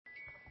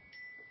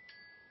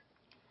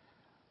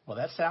Well,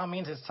 that sound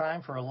means it's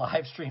time for a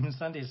live stream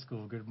Sunday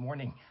school. Good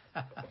morning.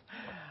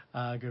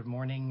 Good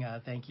morning.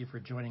 Thank you for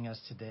joining us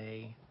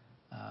today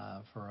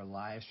for a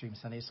live stream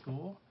Sunday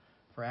school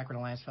for Akron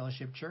Alliance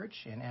Fellowship Church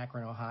in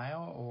Akron,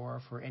 Ohio,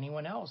 or for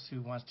anyone else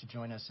who wants to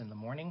join us in the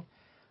morning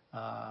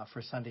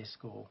for Sunday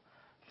school.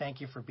 Thank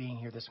you for being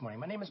here this morning.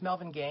 My name is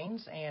Melvin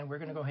Gaines, and we're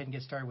going to go ahead and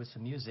get started with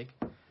some music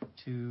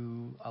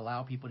to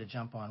allow people to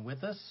jump on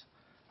with us.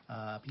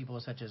 People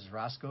such as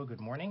Roscoe,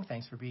 good morning.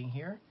 Thanks for being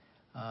here.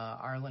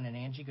 Arlen and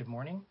Angie, good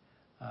morning.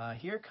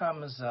 Here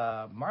comes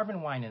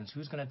Marvin Winans,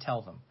 Who's Going to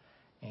Tell Them?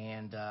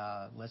 And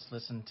let's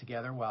listen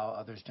together while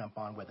others jump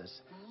on with us.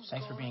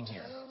 Thanks for being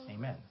here.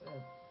 Amen.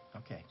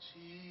 Okay.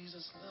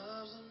 Jesus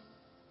loves them.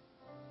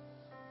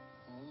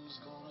 Who's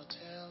going to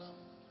tell them?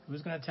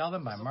 Who's Going to Tell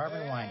Them by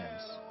Marvin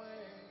Winans.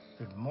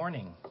 Good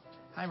morning.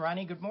 Hi,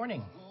 Ronnie. Good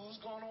morning. Who's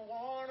going to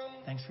warn them?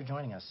 Thanks for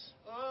joining us.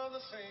 Other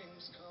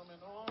things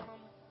coming on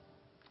them,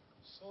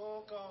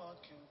 so God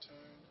can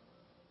turn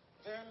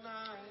their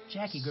nights.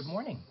 Jackie, good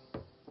morning.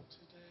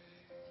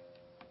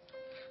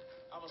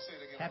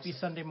 Happy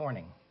Sunday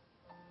morning.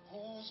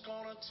 Who's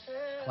gonna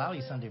tell Cloudy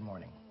Sunday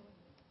morning.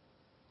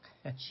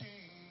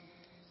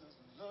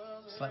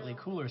 Slightly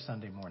cooler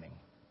Sunday morning.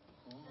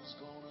 Who's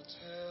gonna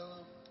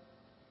tell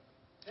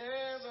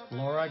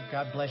Laura,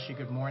 God bless you.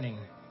 Good morning.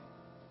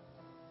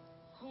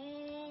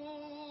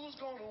 Who's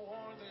gonna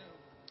warn them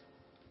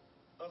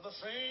of the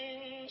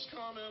things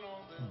coming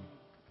on them,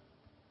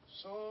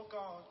 so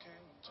God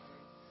can turn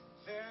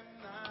their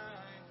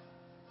night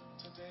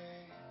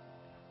today.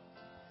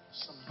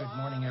 Good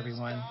morning,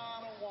 everyone.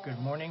 Good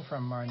morning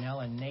from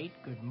Marnell and Nate.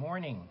 Good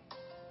morning.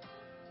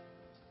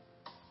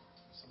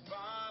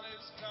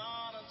 Somebody's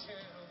gotta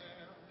tell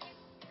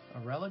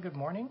them. Arella, good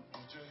morning.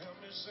 Would you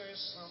help me say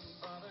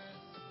somebody?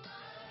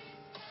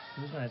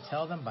 Who's Going to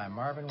Tell Them by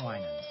Marvin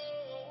Winans.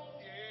 Oh,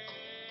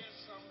 yeah,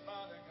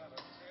 somebody gotta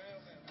tell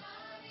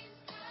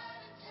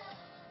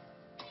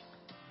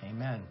them.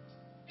 Amen.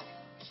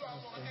 So I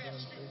want to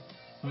ask you,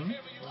 Hmm?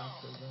 wherever you are,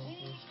 who's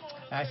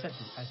gonna I said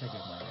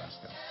good morning,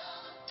 Roscoe.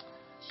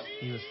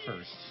 He was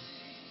first.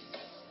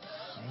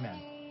 Amen.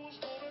 who's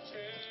gonna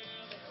tell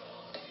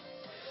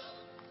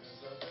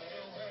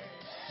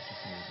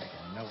Just need to make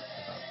a note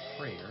about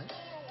prayer.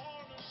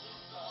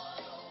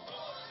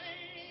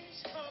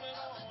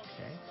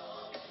 Okay.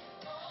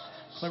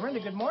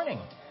 Clarinda, good morning.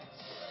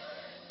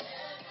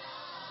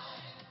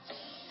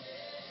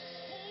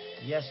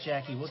 Yes,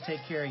 Jackie, we'll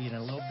take care of you in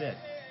a little bit.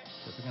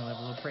 Because we're going to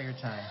have a little prayer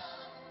time.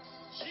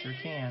 Sure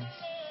can.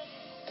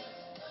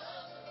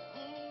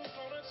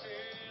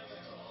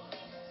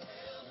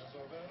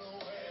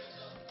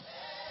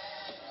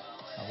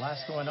 A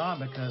lot's going on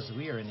because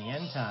we are in the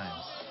end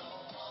times.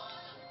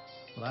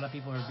 A lot of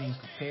people are being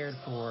prepared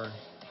for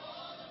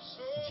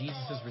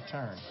Jesus'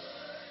 return.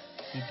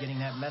 Keep getting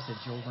that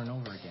message over and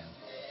over again.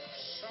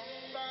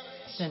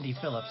 Cindy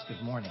Phillips,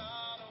 good morning.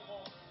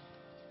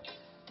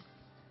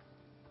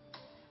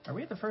 Are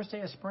we at the first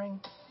day of spring?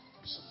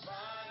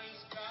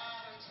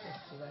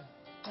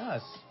 Oh,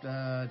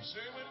 it's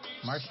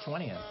March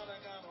 20th.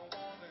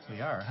 We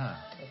are, huh?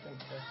 I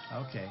think so.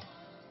 Okay.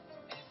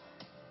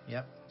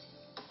 Yep.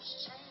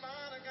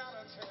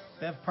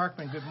 Bev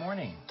Parkman, good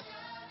morning.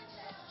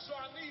 So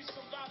I need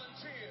some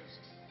volunteers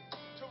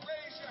to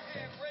raise your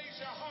hand, raise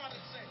your heart,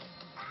 and say,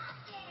 I'm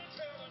going to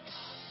tell them.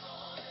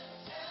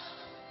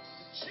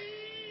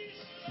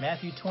 Jesus.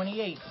 Matthew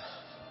 28.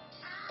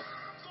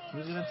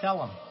 Who's going to tell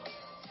them?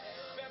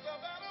 There's a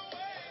better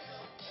way.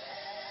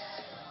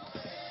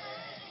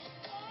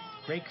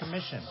 Great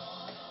Commission.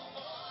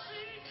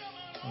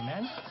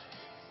 Amen.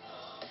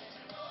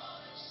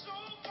 So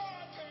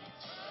God can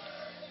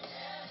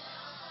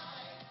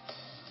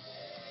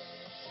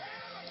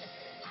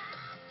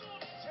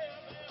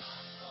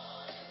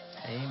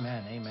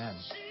Amen. Amen.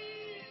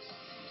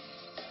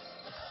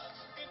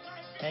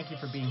 Thank you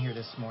for being here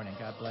this morning.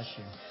 God bless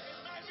you.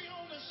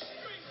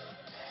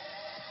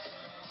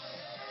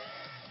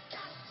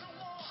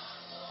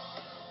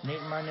 Nate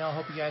and Marnell,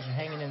 hope you guys are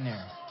hanging in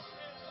there.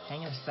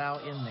 Hanging style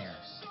in there.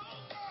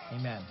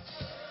 Amen.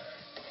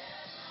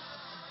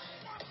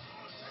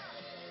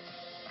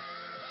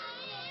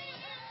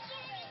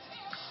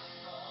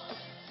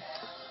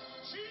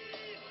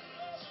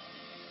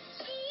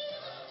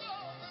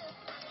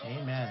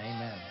 Amen.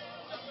 Amen.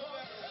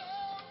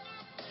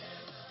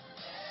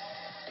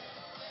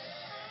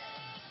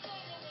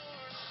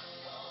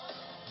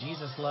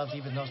 Jesus loves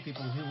even those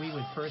people who we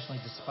would personally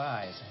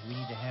despise. We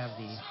need to have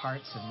the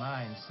hearts and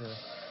minds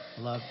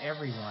to love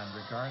everyone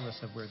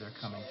regardless of where they're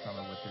coming from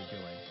or what they're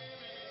doing.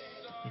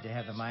 We need to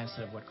have the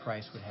mindset of what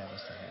Christ would have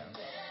us to have.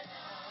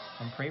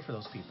 And pray for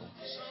those people.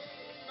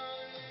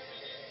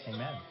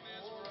 Amen.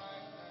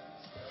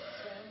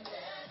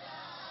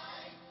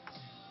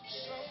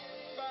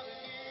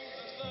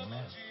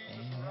 Amen.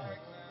 Amen.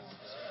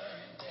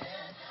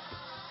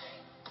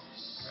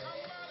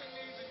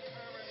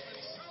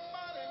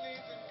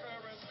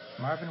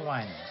 Marvin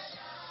Winans.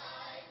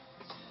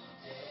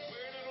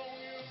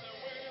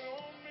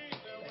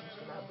 Thanks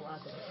for not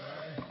blocking it,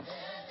 Marvin.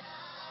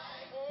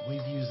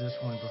 We've used this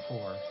one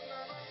before.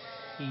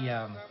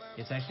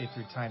 It's actually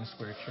through Times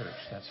Square Church.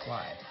 That's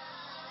why.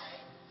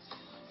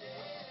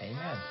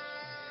 Amen.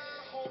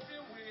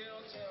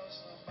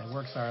 It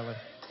works, Arlen.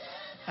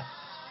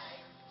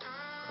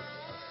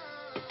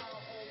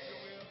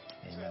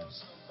 Amen.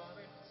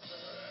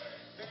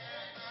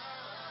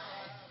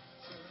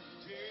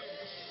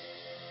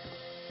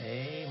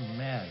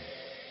 Amen.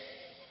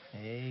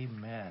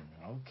 Amen.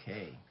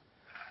 Okay.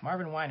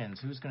 Marvin Winans,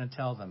 who's going to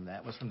tell them?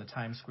 That was from the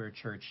Times Square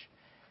Church,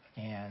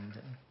 and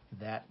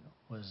that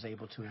was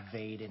able to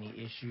evade any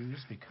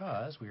issues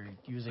because we're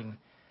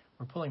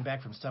pulling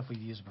back from stuff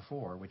we've used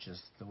before, which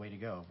is the way to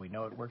go. If we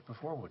know it worked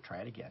before, we'll try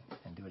it again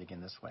and do it again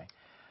this way.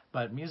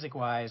 But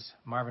music-wise,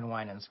 Marvin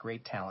Winans,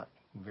 great talent,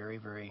 very,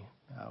 very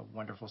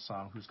wonderful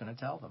song. Who's going to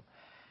tell them?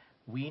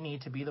 We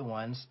need to be the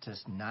ones to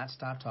not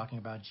stop talking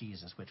about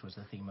Jesus, which was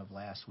the theme of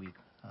last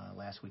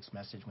week's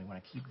message. We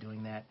want to keep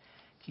doing that,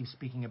 keep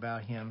speaking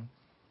about him.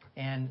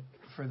 And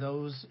for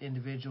those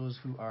individuals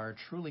who are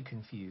truly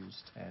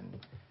confused and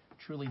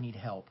truly need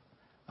help,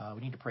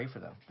 we need to pray for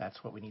them.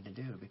 That's what we need to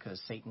do, because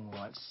Satan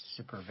wants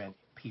to prevent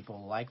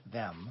people like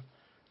them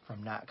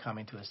from not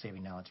coming to a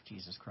saving knowledge of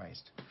Jesus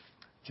Christ.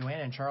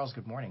 Joanna and Charles,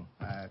 good morning.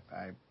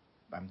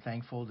 I'm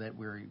thankful that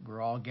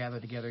we're all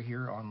gathered together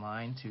here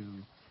online to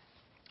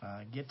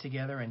get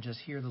together and just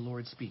hear the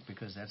Lord speak,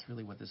 because that's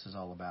really what this is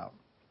all about.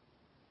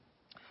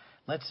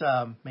 Let's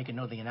make a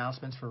note of the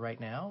announcements for right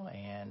now.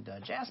 And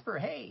Jasper,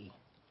 hey,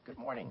 good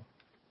morning.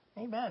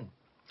 Amen.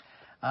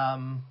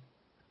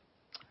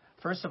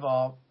 First of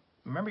all,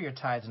 remember your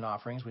tithes and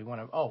offerings. We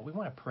want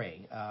to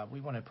pray. We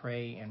want to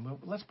pray, and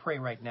let's pray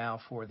right now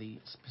for the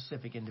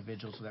specific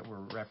individuals that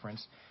were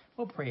referenced.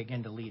 We'll pray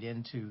again to lead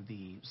into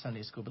the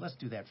Sunday school, but let's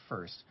do that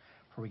first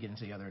before we get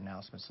into the other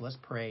announcements. So let's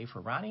pray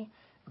for Ronnie.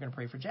 We're going to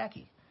pray for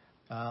Jackie.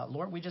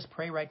 Lord, we just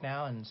pray right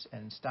now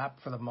and stop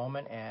for the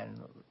moment and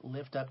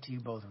lift up to you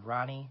both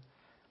Ronnie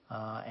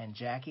and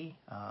Jackie.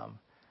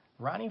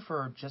 Ronnie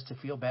for just to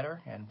feel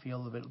better and feel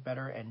a little bit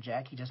better, and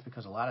Jackie just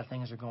because a lot of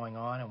things are going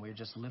on, and we're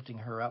just lifting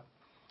her up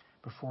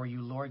before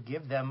you, Lord.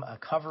 Give them a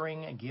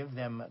covering, give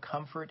them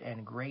comfort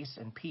and grace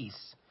and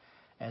peace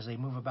as they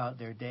move about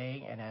their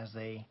day and as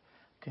they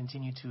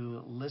continue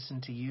to listen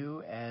to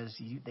you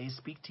they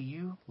speak to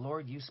you.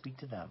 Lord, you speak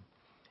to them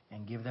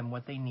and give them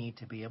what they need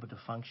to be able to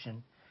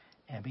function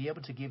and be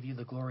able to give you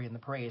the glory and the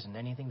praise in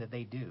anything that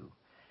they do.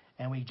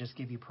 And we just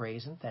give you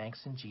praise and thanks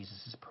in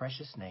Jesus'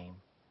 precious name.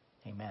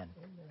 Amen.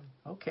 Amen.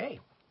 Okay.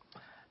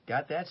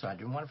 Got that, so I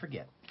didn't want to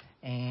forget.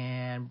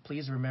 And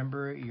please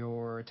remember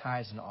your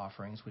tithes and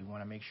offerings. We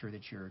want to make sure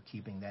that you're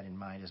keeping that in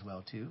mind as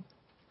well, too.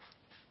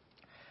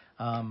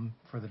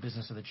 For the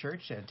business of the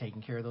church and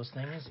taking care of those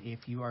things.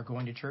 If you are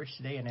going to church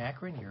today in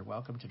Akron, you're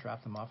welcome to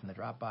drop them off in the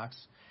drop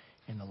box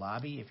in the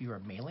lobby. If you are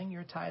mailing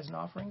your tithes and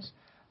offerings,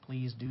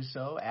 please do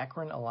so.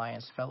 Akron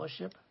Alliance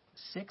Fellowship,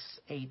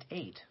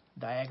 688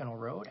 Diagonal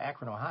Road,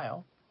 Akron,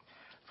 Ohio,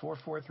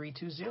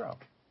 44320.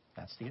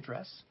 That's the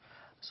address.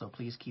 So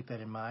please keep that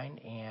in mind.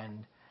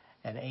 And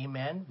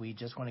amen. We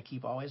just want to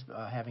keep always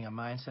having a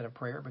mindset of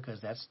prayer, because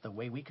that's the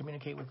way we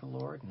communicate with the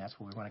Lord, and that's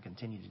what we want to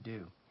continue to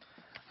do.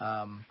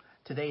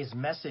 Today's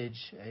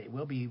message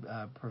will be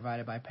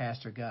provided by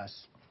Pastor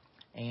Gus.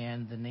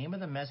 And the name of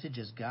the message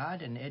is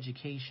God and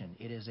Education.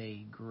 It is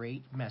a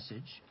great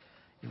message.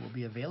 It will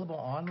be available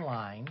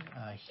online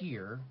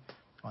here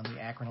on the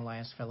Akron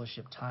Alliance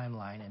Fellowship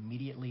timeline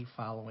immediately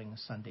following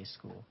Sunday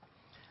school.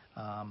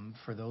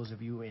 For those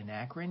of you in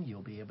Akron,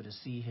 you'll be able to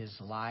see his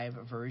live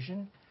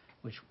version,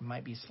 which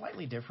might be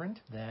slightly different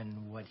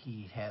than what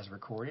he has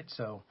recorded.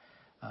 So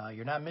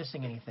you're not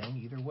missing anything.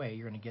 Either way,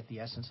 you're going to get the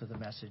essence of the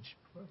message.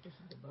 Or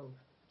listen to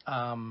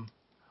both.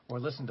 Or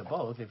listen to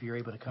both if you're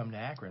able to come to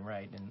Akron,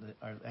 right,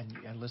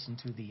 and listen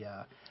to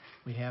the.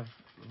 We have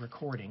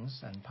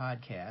recordings and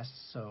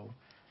podcasts, so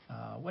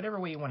whatever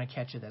way you want to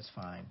catch it, that's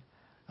fine.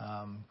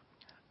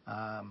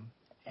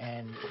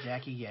 And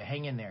Jackie, yeah,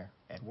 hang in there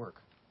at work.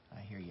 I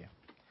hear you.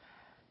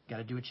 Got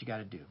to do what you got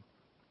to do.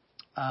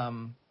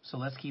 So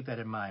let's keep that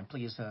in mind.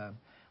 Please,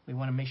 we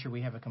want to make sure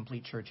we have a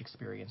complete church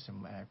experience,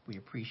 and we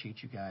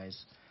appreciate you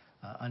guys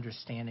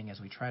understanding as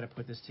we try to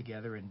put this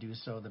together and do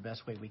so the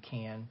best way we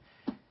can.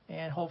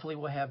 And hopefully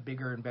we'll have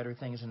bigger and better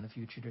things in the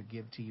future to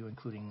give to you,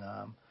 including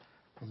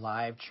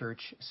live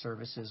church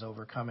services,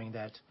 overcoming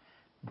that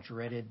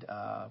dreaded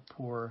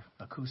poor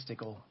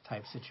acoustical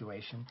type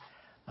situation.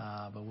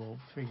 But we'll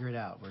figure it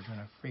out. We're going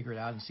to figure it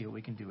out and see what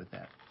we can do with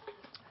that.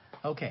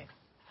 Okay.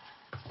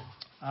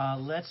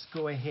 Let's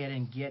go ahead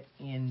and get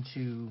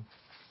into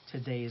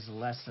today's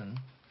lesson.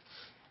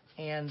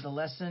 And the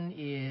lesson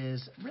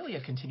is really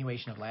a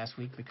continuation of last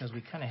week, because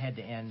we kind of had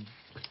to end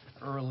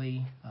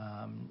early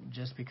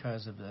just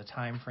because of the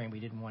time frame. We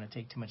didn't want to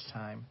take too much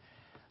time.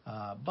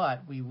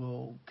 But we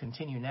will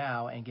continue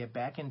now and get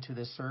back into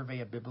the survey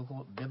of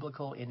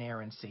biblical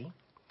inerrancy.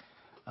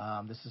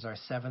 This is our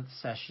 7th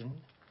session.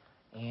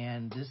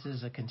 And this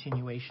is a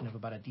continuation of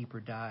about a deeper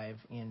dive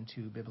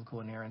into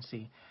biblical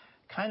inerrancy.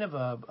 Kind of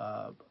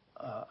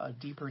a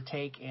deeper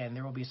take, and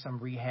there will be some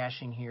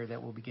rehashing here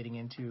that we'll be getting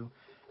into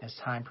as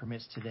time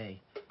permits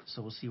today.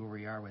 So we'll see where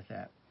we are with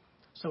that.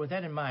 So with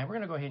that in mind, we're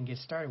going to go ahead and get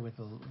started with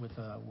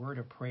a word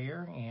of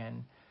prayer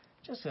and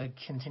just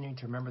continuing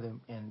to remember the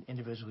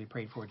individuals we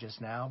prayed for just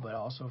now, but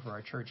also for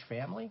our church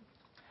family.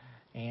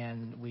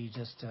 And we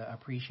just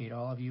appreciate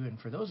all of you. And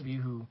for those of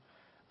you who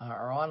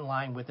are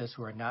online with us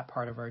who are not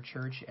part of our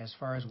church, as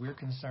far as we're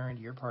concerned,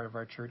 you're part of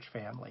our church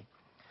family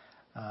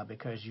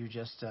because you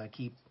just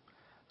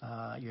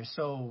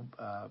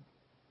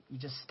you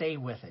just stay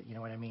with it. You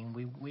know what I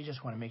mean? We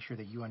just want to make sure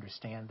that you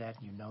understand that,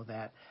 you know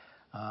that.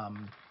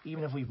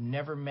 Even if we've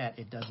never met,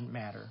 it doesn't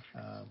matter.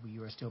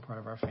 You are still part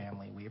of our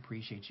family. We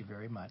appreciate you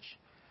very much.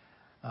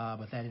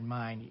 With that in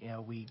mind,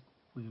 we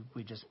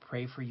just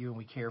pray for you and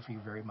we care for you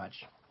very much.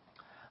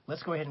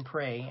 Let's go ahead and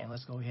pray, and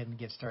let's go ahead and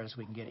get started so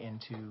we can get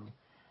into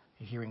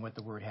hearing what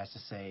the Word has to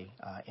say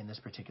in this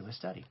particular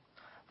study.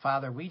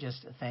 Father, we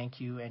just thank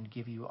you and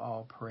give you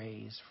all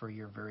praise for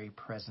your very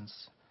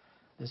presence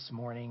this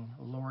morning.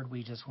 Lord,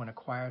 we just want to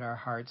quiet our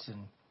hearts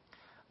and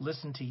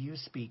listen to you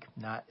speak,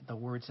 not the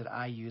words that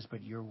I use,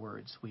 but your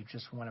words. We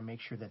just want to make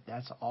sure that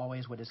that's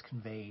always what is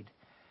conveyed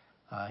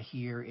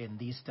here in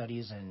these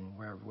studies, and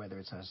whether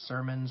it's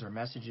sermons or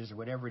messages or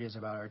whatever it is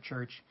about our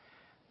church,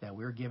 that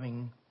we're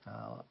giving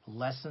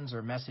lessons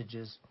or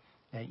messages,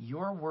 that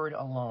your word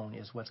alone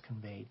is what's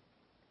conveyed.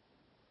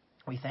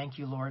 We thank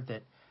you, Lord,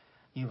 that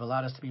you've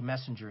allowed us to be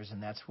messengers,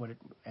 and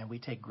and we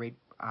take great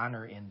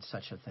honor in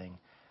such a thing.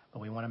 But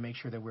we want to make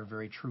sure that we're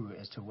very true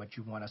as to what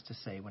you want us to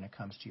say when it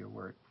comes to your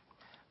word.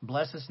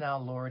 Bless us now,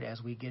 Lord,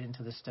 as we get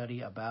into the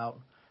study about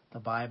the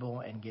Bible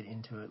and get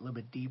into it a little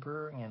bit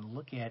deeper and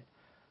look at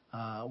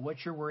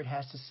what your word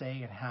has to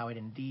say and how it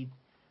indeed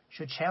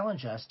should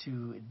challenge us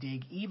to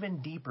dig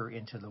even deeper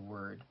into the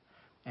word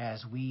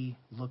as we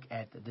look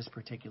at this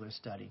particular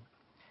study.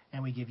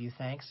 And we give you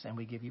thanks and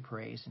we give you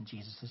praise in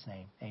Jesus'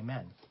 name.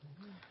 Amen.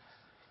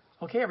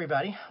 Okay,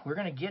 everybody, we're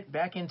going to get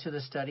back into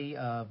the study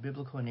of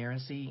biblical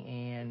inerrancy,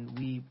 and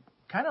we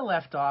kind of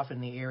left off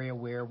in the area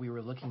where we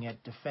were looking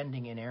at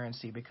defending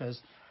inerrancy, because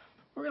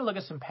we're going to look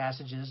at some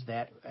passages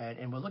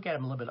and we'll look at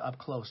them a little bit up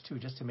close too,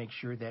 just to make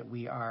sure that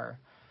we are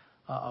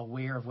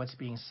aware of what's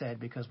being said,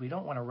 because we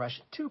don't want to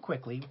rush too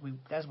quickly.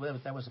 That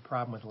was the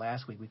problem with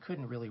last week. We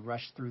couldn't really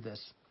rush through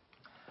this,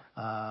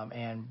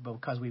 and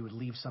because we would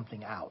leave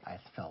something out, I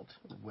felt,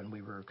 when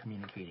we were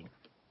communicating.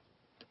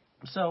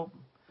 So,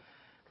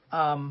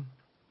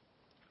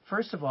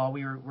 first of all,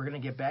 we're going to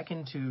get back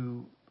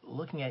into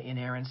looking at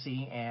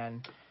inerrancy,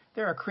 and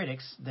there are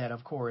critics that,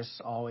 of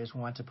course, always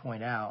want to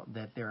point out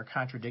that there are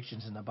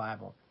contradictions in the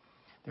Bible.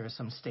 There are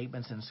some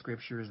statements in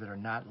scriptures that are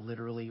not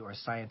literally or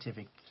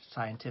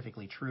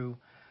scientifically true,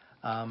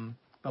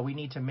 but we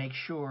need to make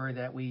sure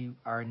that we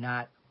are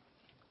not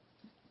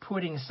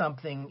putting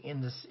something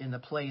in the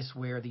place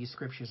where these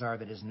scriptures are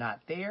that is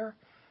not there,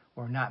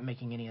 or not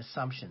making any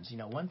assumptions.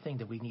 One thing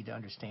that we need to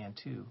understand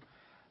too,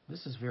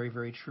 this is very,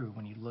 very true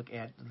when you look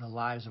at the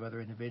lives of other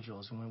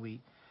individuals, and when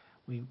we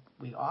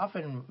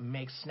often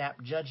make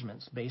snap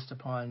judgments based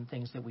upon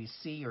things that we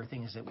see or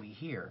things that we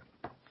hear.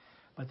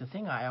 But the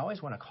thing I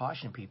always want to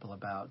caution people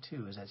about,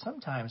 too, is that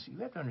sometimes you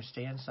have to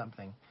understand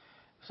something.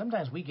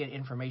 Sometimes we get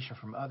information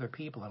from other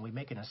people, and we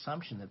make an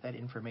assumption that that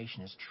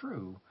information is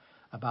true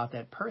about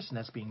that person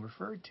that's being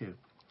referred to.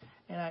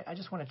 And I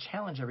just want to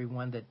challenge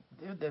everyone that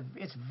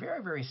it's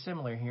very, very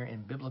similar here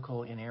in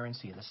biblical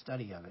inerrancy, the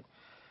study of it.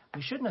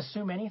 We shouldn't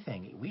assume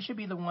anything. We should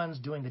be the ones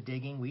doing the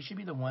digging. We should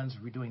be the ones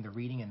doing the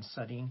reading and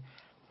studying,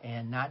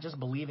 and not just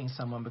believing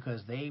someone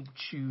because they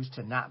choose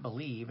to not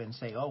believe and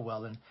say, oh,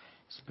 well, then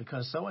it's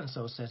because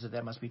so-and-so says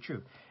that must be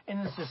true.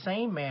 And it's the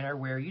same manner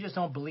where you just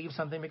don't believe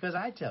something because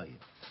I tell you.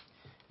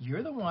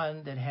 You're the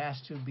one that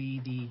has to be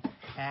the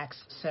Acts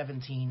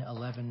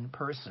 17:11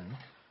 person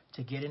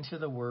to get into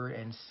the Word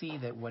and see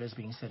that what is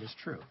being said is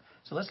true.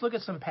 So let's look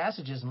at some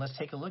passages and let's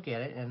take a look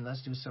at it, and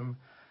let's do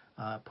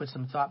put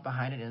some thought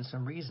behind it and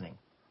some reasoning.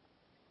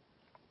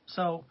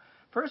 So,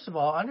 first of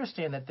all,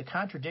 understand that the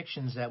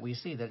contradictions that we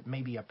see that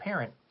may be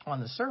apparent on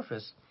the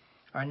surface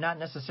are not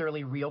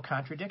necessarily real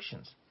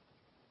contradictions.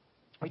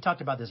 We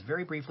talked about this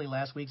very briefly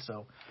last week,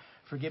 so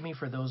forgive me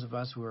for those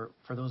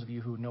of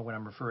you who know what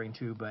I'm referring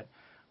to, but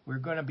we're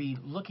going to be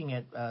looking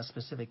at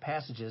specific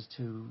passages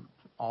to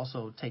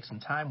also take some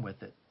time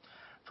with it.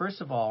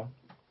 First of all,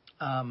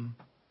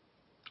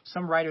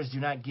 some writers do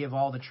not give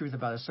all the truth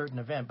about a certain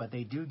event, but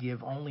they do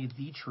give only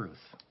the truth.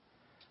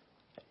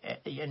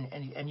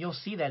 And you'll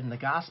see that in the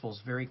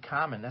Gospels, very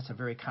common. That's a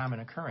very common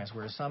occurrence,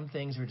 where some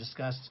things are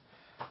discussed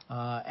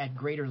at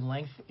greater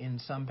length in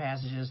some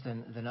passages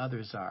than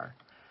others are.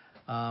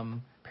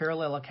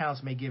 Parallel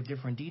accounts may give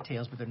different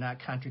details, but they're not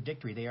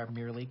contradictory. They are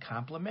merely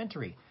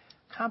complementary.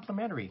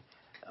 Complementary.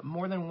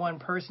 More than one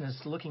person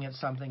is looking at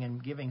something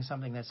and giving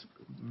something that's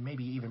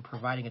maybe even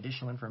providing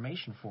additional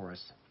information for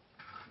us.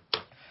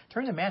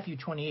 Turn to Matthew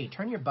 28.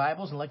 Turn your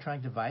Bibles and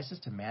electronic devices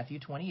to Matthew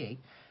 28.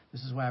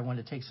 This is why I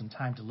wanted to take some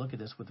time to look at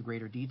this with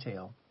greater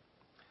detail.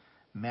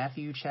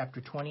 Matthew chapter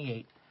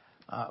 28,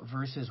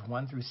 verses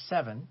 1 through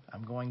 7.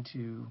 I'm going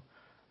to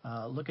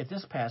look at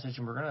this passage,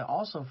 and we're going to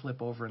also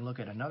flip over and look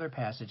at another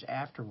passage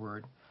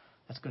afterward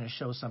that's going to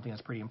show something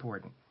that's pretty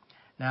important.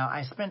 Now,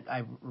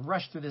 I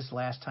rushed through this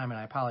last time, and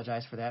I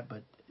apologize for that,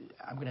 but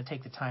I'm going to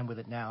take the time with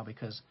it now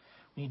because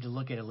we need to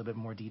look at it a little bit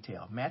more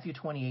detail. Matthew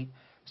 28,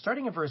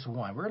 starting at verse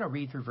 1. We're going to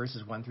read through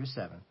verses 1 through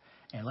 7,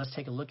 and let's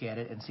take a look at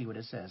it and see what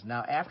it says.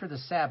 Now, after the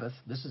Sabbath,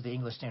 this is the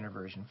English Standard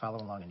Version.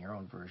 Follow along in your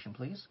own version,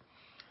 please.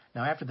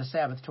 Now, after the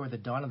Sabbath, toward the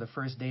dawn of the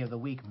first day of the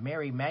week,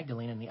 Mary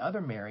Magdalene and the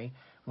other Mary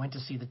went to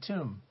see the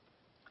tomb.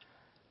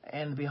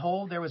 And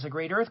behold, there was a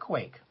great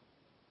earthquake.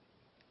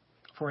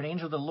 For an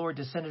angel of the Lord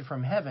descended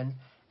from heaven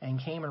and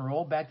came and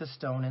rolled back the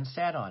stone and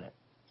sat on it.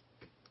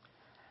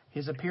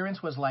 His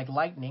appearance was like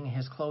lightning,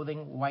 his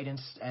clothing white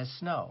as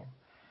snow.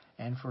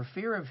 And for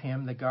fear of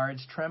him, the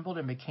guards trembled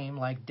and became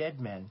like dead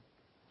men.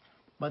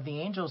 But the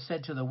angel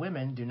said to the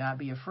women, "Do not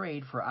be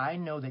afraid, for I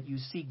know that you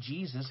seek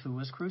Jesus who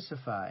was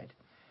crucified.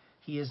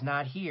 He is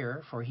not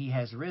here, for he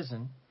has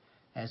risen.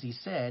 As he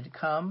said,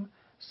 come,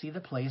 see the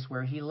place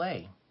where he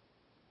lay.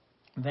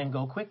 Then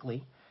go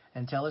quickly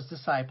and tell his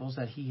disciples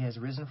that he has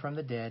risen from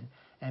the dead,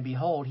 and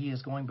behold, he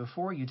is going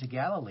before you to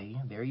Galilee.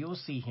 There you will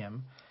see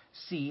him.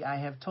 See, I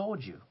have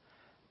told you."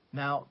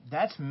 Now,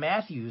 that's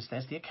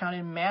the account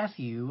in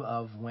Matthew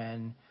of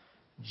when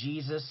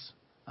Jesus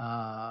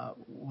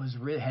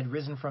had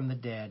risen from the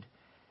dead.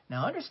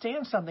 Now,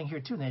 understand something here,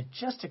 too, and it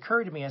just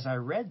occurred to me as I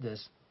read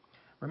this.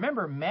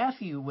 Remember,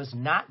 Matthew was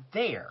not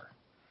there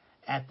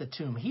at the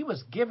tomb. He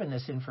was given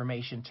this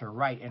information to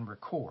write and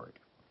record.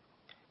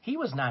 He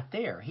was not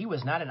there. He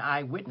was not an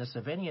eyewitness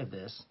of any of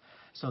this.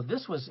 So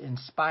this was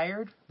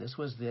inspired. This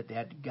was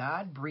that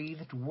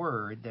God-breathed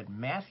word that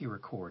Matthew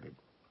recorded.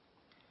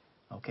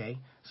 Okay?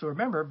 So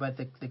remember, but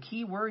the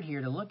key word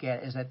here to look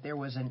at is that there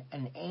was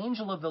an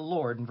angel of the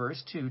Lord, in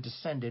verse 2,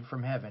 descended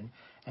from heaven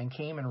and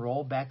came and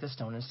rolled back the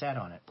stone and sat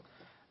on it.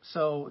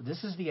 So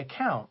this is the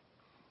account.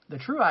 The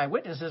true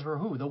eyewitnesses were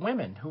who? The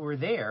women who were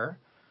there,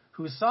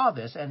 who saw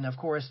this, and of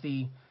course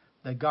the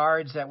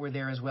guards that were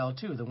there as well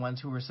too, the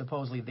ones who were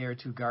supposedly there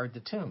to guard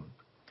the tomb.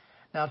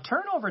 Now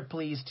turn over,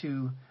 please,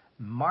 to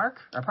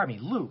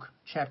Luke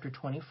chapter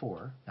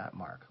 24, not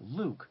Mark,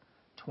 Luke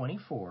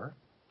 24,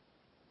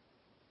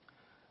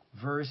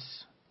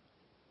 verse.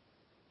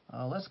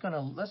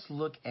 Let's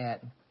look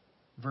at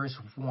verse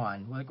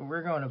 1.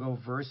 We're going to go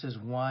verses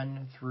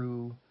 1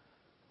 through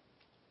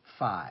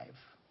 5.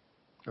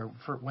 Or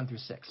 1 through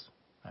 6.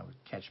 I would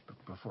catch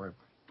before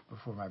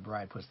my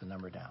bride puts the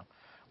number down.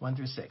 1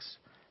 through 6.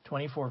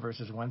 24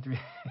 verses 1 through...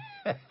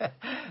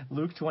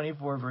 Luke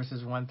 24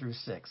 verses 1 through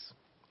 6.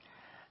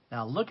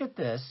 Now look at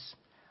this.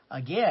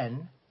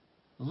 Again,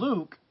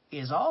 Luke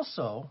is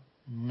also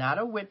not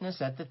a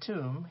witness at the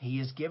tomb.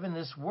 He is given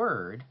this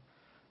word,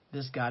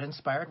 this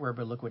God-inspired word,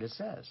 but look what it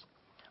says.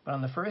 But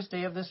on the first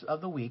day of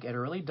the week, at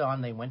early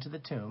dawn, they went to the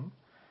tomb,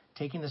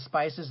 taking the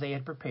spices they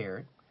had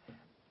prepared,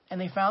 and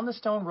they found the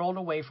stone rolled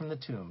away from the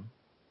tomb.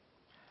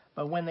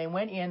 But when they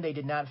went in, they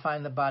did not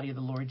find the body of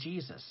the Lord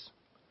Jesus.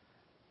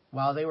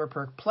 While they were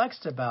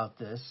perplexed about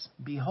this,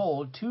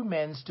 behold, 2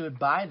 men stood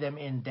by them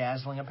in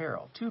dazzling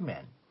apparel. 2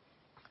 men.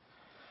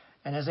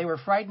 And as they were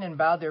frightened and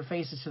bowed their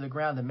faces to the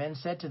ground, the men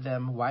said to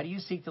them, "Why do you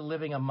seek the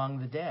living among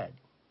the dead?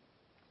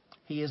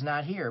 He is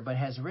not here, but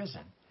has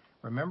risen.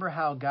 Remember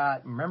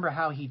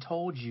how he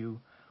told you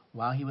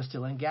while he was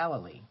still in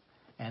Galilee."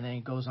 And then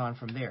it goes on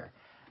from there.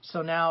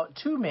 So now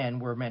 2 men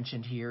were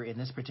mentioned here in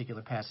this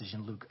particular passage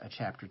in Luke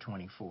chapter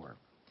 24.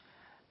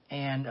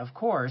 And of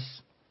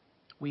course,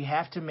 we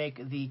have to make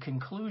the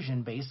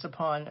conclusion based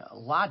upon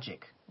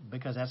logic,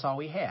 because that's all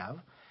we have.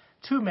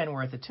 2 men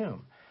were at the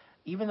tomb.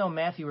 Even though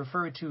Matthew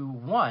referred to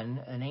one,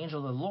 an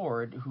angel of the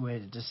Lord, who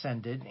had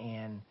descended,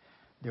 and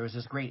there was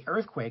this great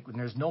earthquake, and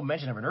there's no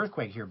mention of an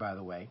earthquake here, by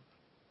the way.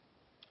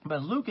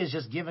 But Luke is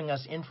just giving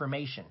us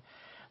information.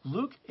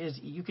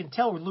 You can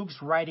tell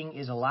Luke's writing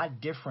is a lot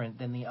different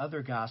than the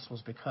other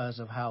Gospels because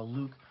of how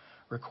Luke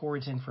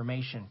records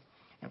information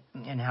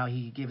and how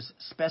he gives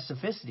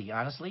specificity,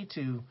 honestly,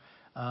 to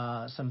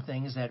some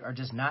things that are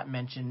just not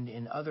mentioned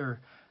in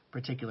other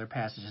particular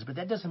passages. But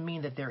that doesn't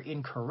mean that they're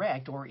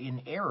incorrect or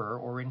in error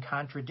or in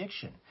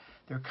contradiction.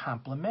 They're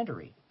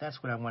complementary.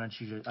 That's what I wanted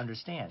you to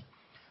understand.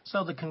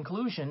 So the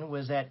conclusion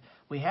was that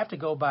we have to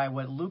go by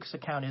what Luke's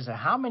account is of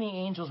how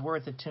many angels were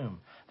at the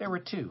tomb. There were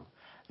 2.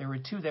 There were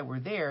 2 that were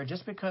there.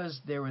 Just because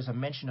there was a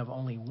mention of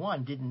only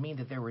 1 didn't mean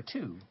that there were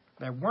 2.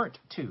 There weren't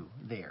 2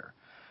 there.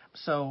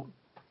 So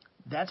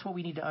that's what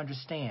we need to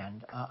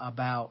understand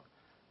about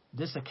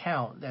this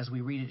account as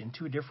we read it in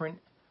 2 different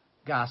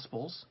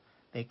Gospels.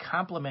 They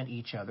complement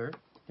each other.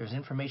 There's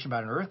information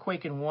about an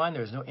earthquake in one.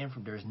 There's no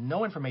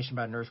information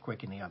about an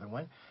earthquake in the other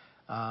one.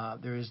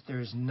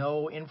 There's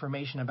no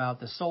information about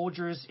the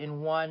soldiers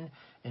in one,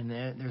 and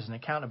there's an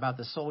account about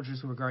the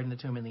soldiers who were guarding the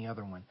tomb in the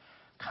other one.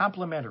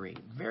 Complementary.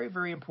 Very,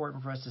 very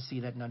important for us to see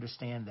that and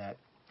understand that.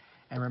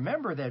 And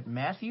remember that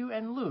Matthew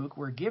and Luke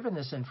were given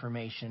this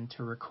information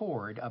to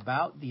record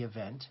about the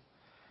event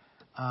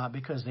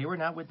because they were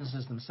not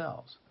witnesses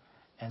themselves.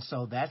 And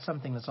so that's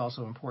something that's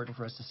also important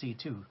for us to see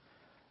too.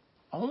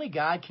 Only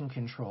God can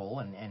control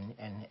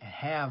and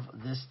have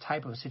this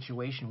type of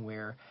situation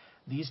where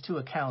these 2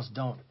 accounts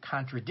don't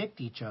contradict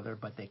each other,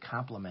 but they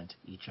complement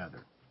each other.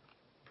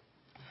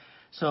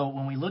 So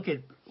when we look at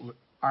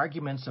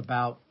arguments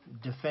about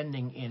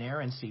defending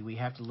inerrancy, we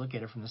have to look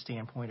at it from the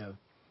standpoint of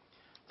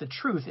the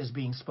truth is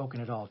being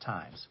spoken at all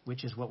times,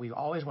 which is what we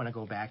always want to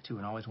go back to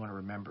and always want to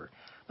remember.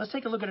 Let's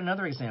take a look at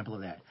another example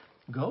of that.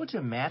 Go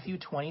to Matthew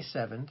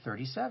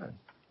 27:37.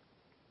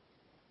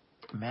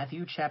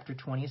 Matthew chapter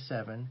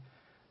 27,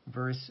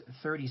 verse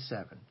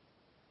 37.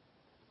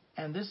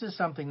 And this is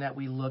something that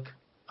we look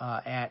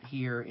at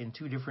here in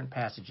two different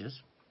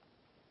passages.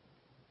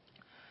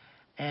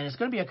 And it's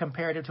going to be a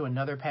comparative to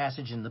another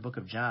passage in the book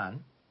of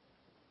John.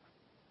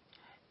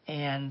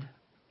 And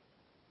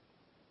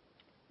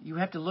you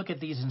have to look at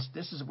these.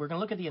 We're going to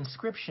look at the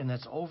inscription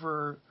that's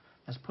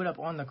put up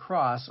on the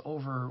cross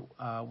over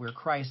where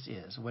Christ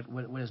is, what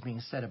is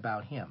being said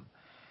about him.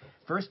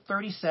 Verse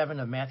 37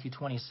 of Matthew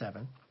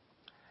 27.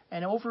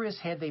 And over his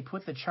head they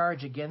put the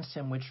charge against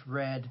him, which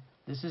read,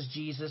 "This is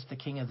Jesus, the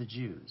King of the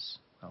Jews."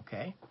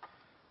 Okay?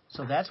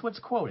 So that's what's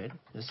quoted.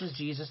 This is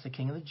Jesus, the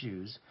King of the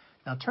Jews.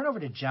 Now turn over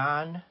to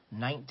John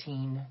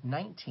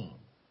 19:19.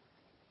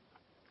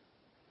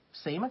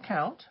 Same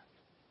account.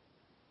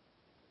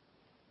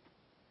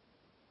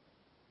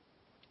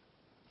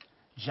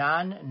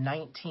 John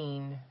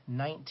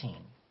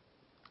 19:19.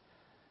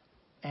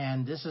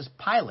 And this is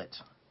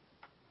Pilate.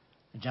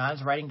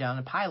 John's writing down,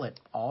 and Pilate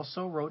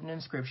also wrote an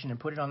inscription and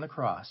put it on the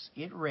cross.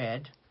 It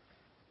read,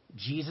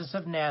 "Jesus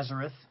of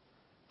Nazareth,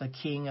 the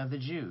King of the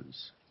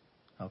Jews."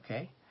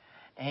 Okay?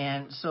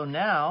 And so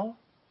now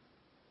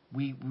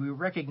we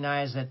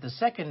recognize that the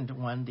second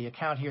one, the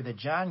account here that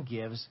John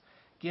gives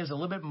a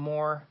little bit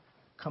more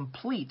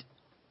complete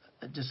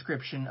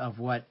description of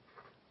what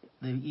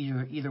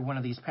either one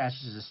of these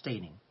passages is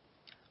stating.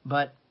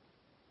 But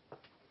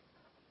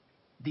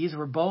these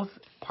were both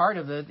part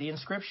of the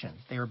inscription.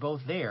 They were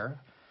both there.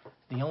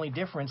 The only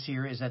difference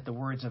here is that the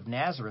words of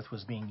Nazareth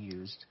was being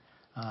used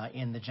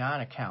in the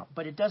John account.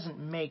 But it doesn't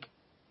make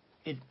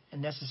it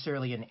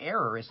necessarily an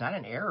error. It's not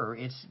an error.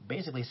 It's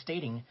basically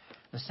stating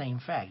the same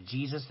fact.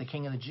 Jesus, the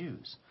King of the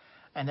Jews.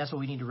 And that's what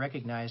we need to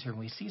recognize here when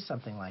we see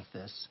something like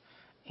this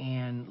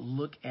and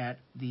look at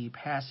the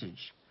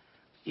passage.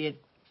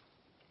 It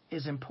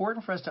is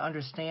important for us to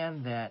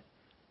understand that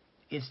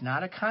it's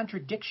not a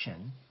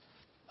contradiction.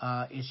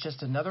 It's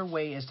just another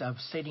way of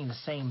stating the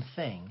same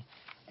thing.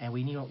 And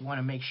we want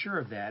to make sure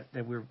of that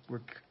we're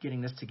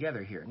getting this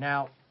together here.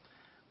 Now,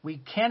 we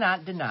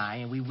cannot deny,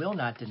 and we will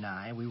not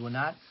deny, we will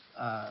not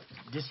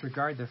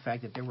disregard the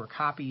fact that there were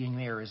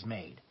copying errors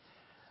made.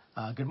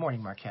 Good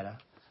morning, Marquetta.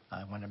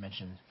 I want to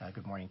mention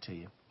good morning to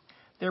you.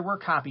 There were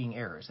copying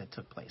errors that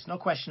took place, no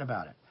question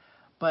about it.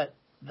 But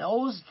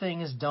those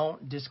things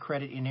don't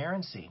discredit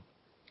inerrancy.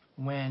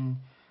 When,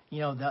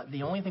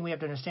 the only thing we have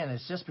to understand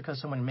is just because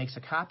someone makes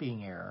a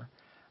copying error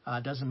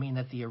doesn't mean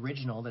that the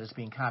original that it's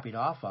being copied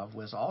off of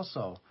was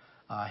also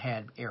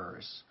had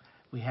errors.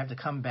 We have to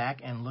come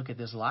back and look at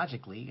this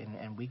logically,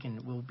 and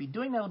we'll be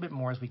doing that a little bit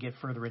more as we get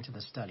further into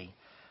the study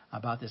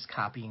about this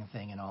copying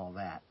thing and all of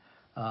that.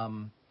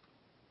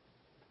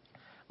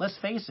 Let's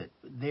face it,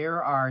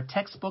 there are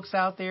textbooks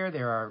out there,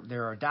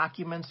 there are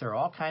documents, there are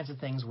all kinds of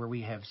things where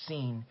we have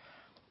seen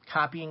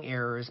copying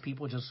errors.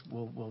 People just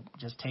will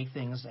just take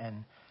things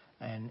and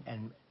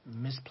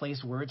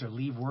misplace words or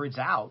leave words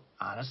out,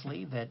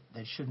 honestly, that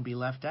shouldn't be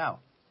left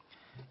out.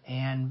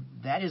 And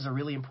that is a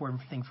really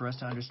important thing for us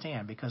to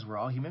understand because we're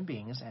all human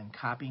beings and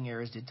copying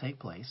errors did take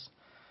place.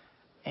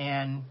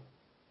 And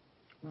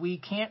we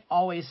can't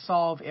always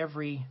solve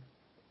every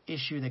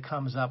issue that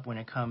comes up when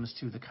it comes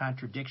to the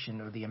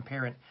contradiction or the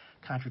apparent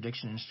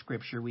contradiction in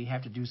Scripture. We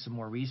have to do some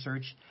more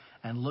research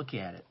and look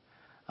at it.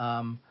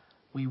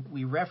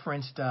 We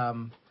referenced,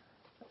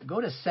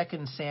 go to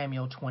 2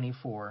 Samuel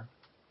 24.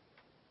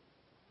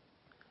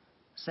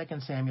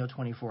 2 Samuel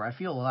 24. I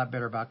feel a lot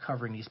better about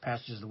covering these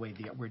passages the way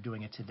that we're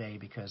doing it today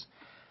because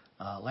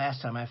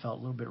last time I felt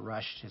a little bit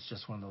rushed. It's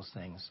just one of those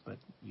things, but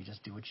you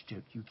just do what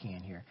you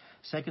can here.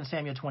 2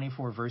 Samuel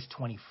 24, verse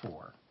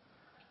 24.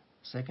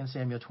 2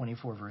 Samuel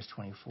 24, verse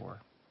 24.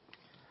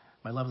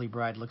 My lovely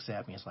bride looks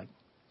at me. It's like,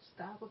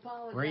 stop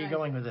apologizing. Where are you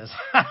going with this?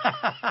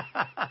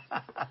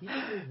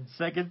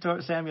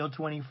 2 Samuel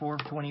 24,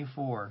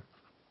 24.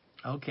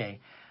 Okay.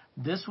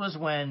 This was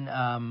when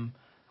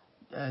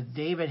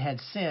David had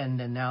sinned,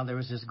 and now there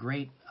was this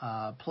great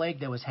plague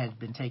that had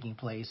been taking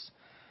place.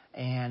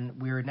 And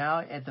we're now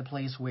at the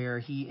place where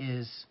he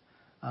is,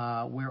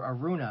 where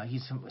Araunah,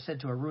 he's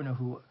said to Araunah,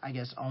 who I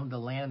guess owned the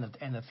land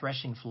and the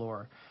threshing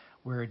floor,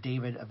 where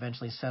David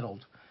eventually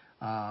settled.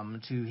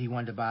 He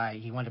wanted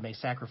to make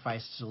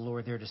sacrifices to the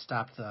Lord there to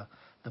stop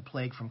the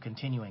plague from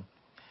continuing.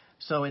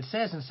 So it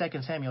says in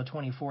 2 Samuel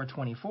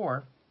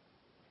 24:24,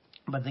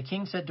 but the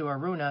king said to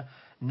Araunah,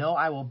 "No,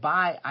 I will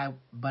buy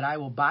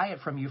it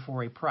from you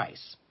for a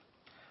price.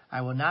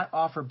 I will not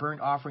offer burnt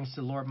offerings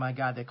to the Lord my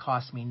God that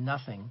cost me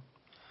nothing."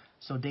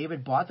 So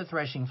David bought the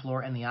threshing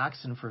floor and the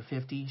oxen for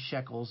 50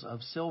 shekels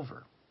of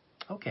silver.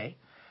 Okay,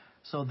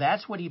 so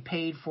that's what he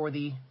paid for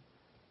the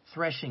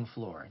threshing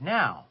floor.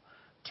 Now,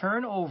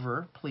 turn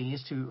over,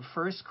 please, to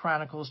 1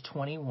 Chronicles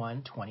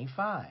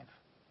 21:25.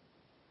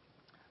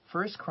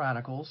 1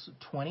 Chronicles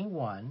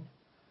 21:25.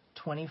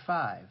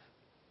 25.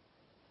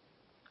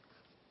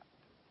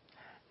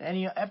 And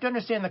you have to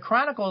understand the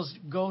Chronicles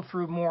go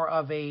through more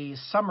of a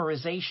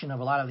summarization of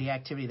a lot of the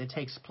activity that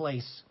takes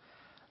place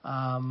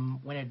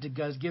when it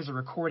gives a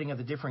recording of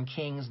the different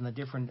kings and the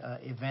different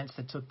events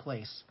that took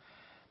place,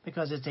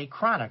 because it's a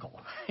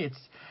chronicle.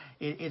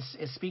 It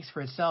speaks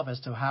for itself as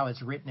to how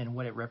it's written and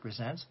what it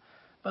represents.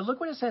 But look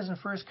what it says in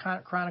 1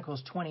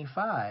 Chronicles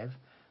 25,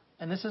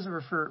 and this is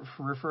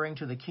referring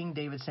to the King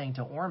David saying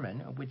to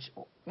Ornan,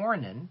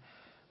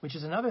 which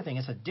is another thing.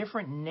 It's a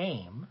different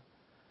name.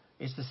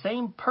 It's the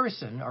same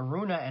person.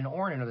 Araunah and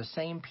Ornan are the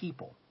same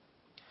people.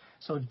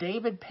 So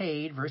David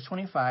paid, verse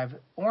 25,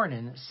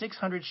 Ornan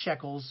 600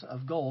 shekels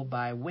of gold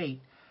by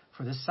weight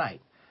for the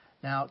site.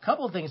 Now, a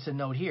couple of things to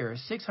note here.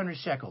 600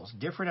 shekels,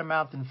 different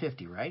amount than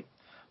 50, right?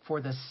 For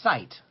the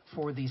site,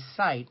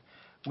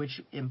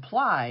 which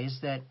implies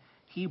that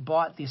he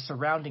bought the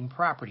surrounding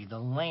property, the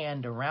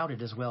land around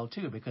it as well,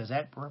 too, because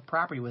that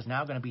property was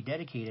now going to be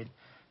dedicated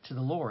to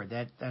the Lord,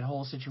 that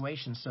whole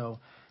situation. So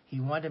he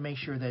wanted to make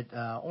sure that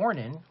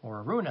Ornan,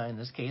 or Araunah in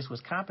this case,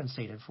 was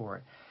compensated for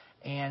it.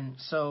 And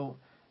so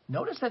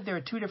notice that there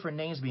are two different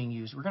names being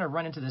used. We're going to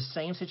run into the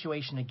same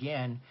situation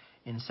again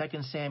in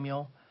 2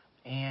 Samuel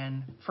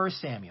and 1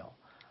 Samuel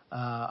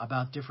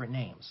about different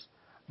names.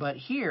 But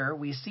here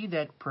we see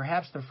that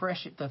perhaps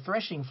the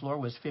threshing floor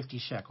was 50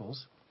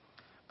 shekels,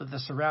 but the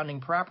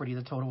surrounding property,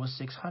 the total was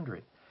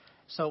 600.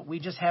 So we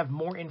just have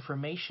more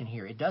information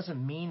here. It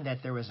doesn't mean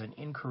that there was an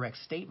incorrect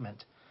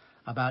statement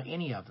about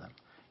any of them.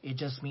 It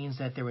just means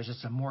that there was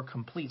just a more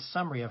complete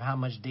summary of how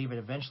much David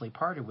eventually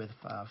parted with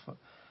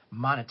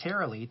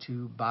monetarily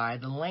to buy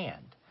the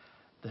land.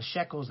 The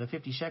shekels, the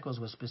 50 shekels,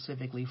 was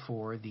specifically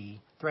for the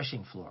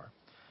threshing floor.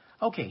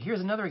 Okay, here's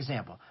another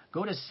example.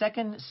 Go to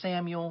 2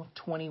 Samuel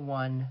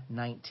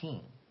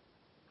 21:19.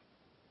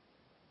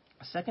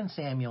 2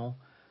 Samuel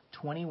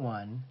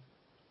 21:19.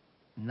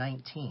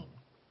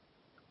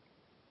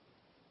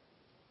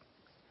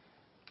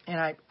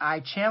 And I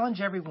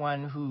challenge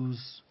everyone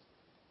who's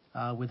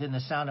within the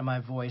sound of my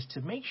voice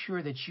to make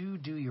sure that you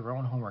do your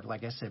own homework.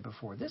 Like I said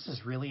before, this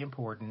is really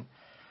important.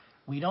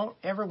 We don't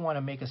ever want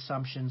to make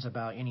assumptions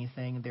about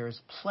anything.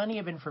 There's plenty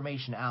of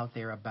information out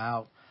there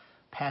about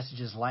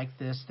passages like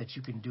this that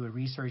you can do a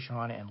research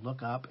on and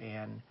look up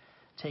and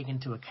take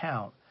into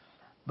account.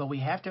 But we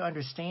have to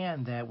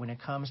understand that when it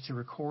comes to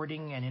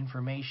recording and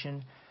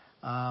information,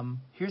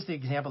 here's the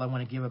example I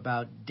want to give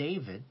about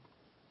David.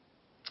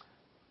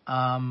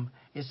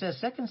 It says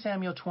 2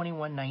 Samuel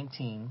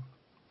 21:19,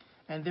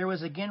 and there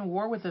was again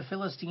war with the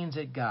Philistines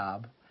at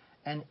Gob,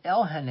 and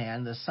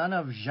Elhanan, the son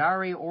of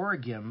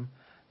Jare-Oregim,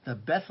 the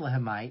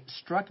Bethlehemite,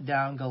 struck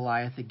down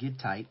Goliath the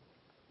Gittite,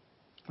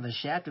 the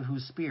shaft of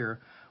whose spear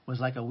was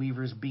like a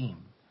weaver's beam.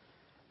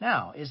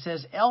 Now, it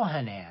says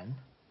Elhanan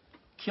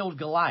killed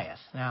Goliath.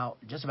 Now,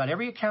 just about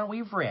every account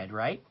we've read,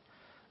 right,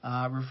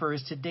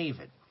 refers to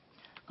David.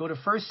 Go to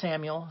 1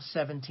 Samuel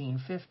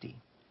 17:50.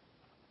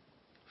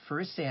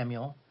 1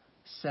 Samuel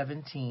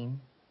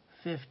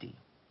 17:50.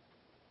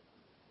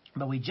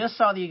 But we just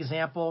saw the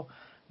example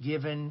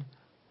given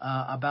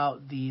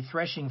about the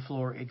threshing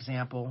floor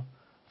example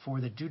for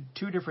the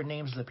two different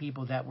names of the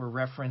people that were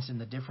referenced in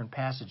the different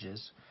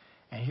passages.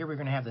 And here we're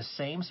going to have the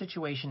same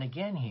situation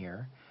again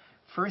here.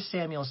 1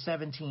 Samuel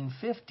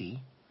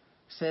 17:50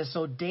 says,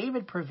 So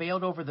David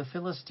prevailed over the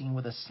Philistine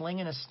with a sling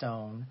and a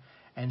stone,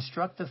 and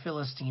struck the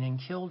Philistine and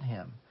killed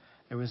him.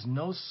 There was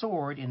no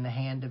sword in the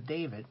hand of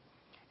David.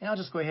 And I'll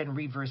just go ahead and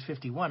read verse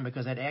 51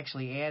 because that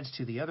actually adds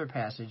to the other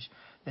passage.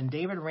 Then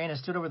David ran and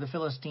stood over the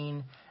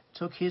Philistine,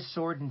 took his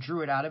sword and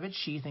drew it out of its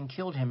sheath and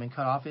killed him and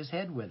cut off his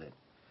head with it.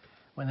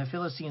 When the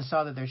Philistines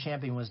saw that their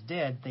champion was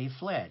dead, they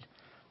fled.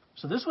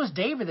 So this was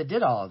David that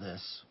did all of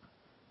this.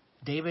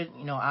 David,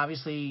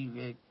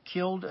 obviously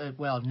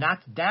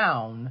knocked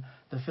down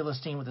the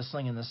Philistine with the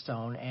sling and the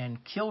stone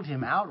and killed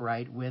him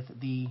outright with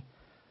the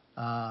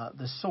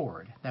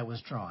sword that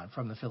was drawn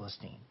from the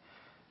Philistine.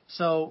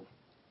 So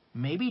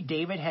maybe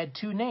David had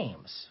two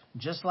names,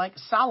 just like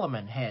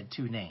Solomon had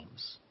two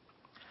names.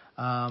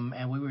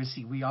 And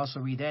we also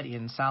read that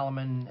in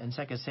Solomon in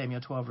 2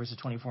 Samuel 12, verses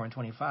 24 and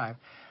 25.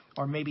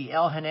 Or maybe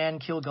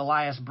Elhanan killed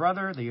Goliath's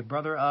brother, the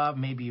brother of,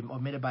 maybe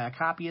omitted by a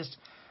copyist.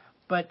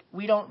 But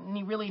we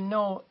don't really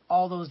know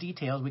all those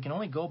details. We can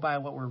only go by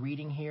what we're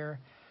reading here.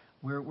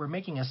 We're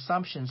making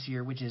assumptions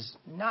here, which is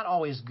not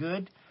always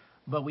good,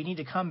 but we need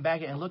to come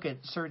back and look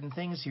at certain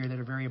things here that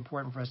are very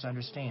important for us to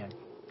understand.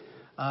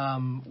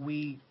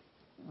 We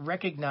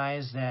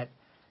recognize that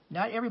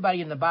not everybody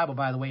in the Bible,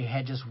 by the way,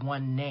 had just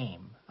one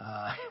name.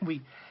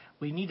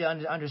 We need to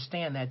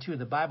understand that, too.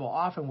 The Bible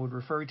often would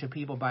refer to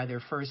people by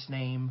their first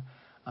name.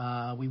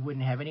 We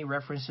wouldn't have any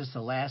references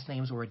to last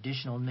names or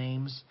additional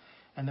names.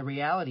 And the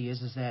reality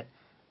is that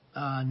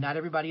not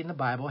everybody in the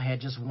Bible had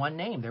just one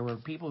name. There were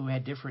people who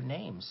had different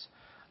names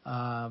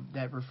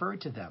that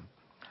referred to them.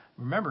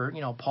 Remember,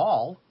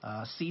 Paul,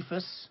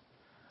 Cephas,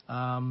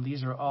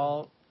 these are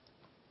all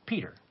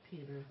Peter,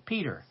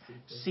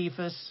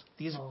 Cephas,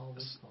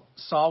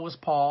 Saul was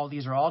Paul.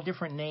 These are all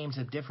different names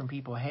that different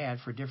people had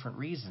for different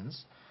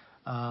reasons.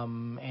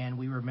 And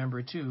we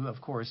remember, too,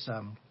 of course,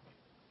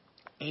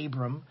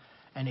 Abram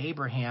and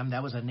Abraham.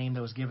 That was a name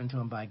that was given to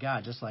him by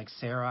God, just like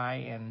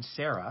Sarai and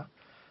Sarah.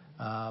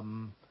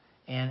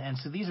 And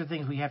so these are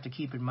things we have to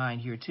keep in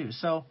mind here, too.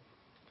 So,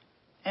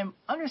 and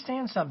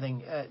understand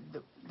something.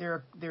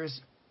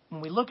 There's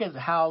when we look at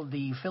how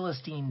the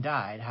Philistine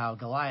died, how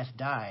Goliath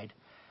died,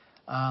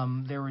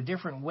 there were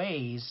different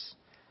ways.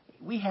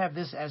 We have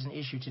this as an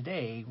issue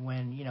today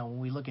when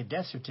we look at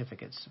death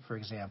certificates, for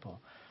example.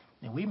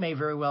 And we may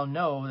very well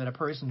know that a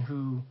person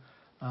who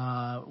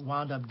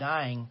wound up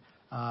dying,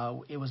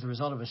 it was the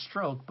result of a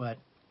stroke, but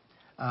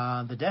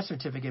the death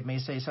certificate may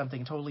say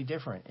something totally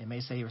different. It may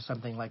say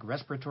something like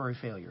respiratory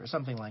failure or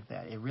something like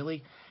that. It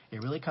really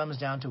comes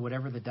down to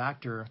whatever the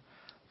doctor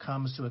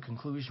comes to a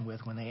conclusion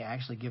with when they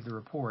actually give the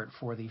report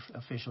for the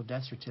official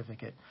death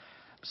certificate.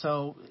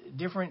 So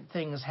different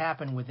things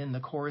happen within the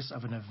course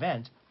of an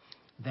event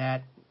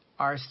that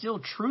are still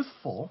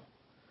truthful.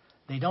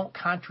 They don't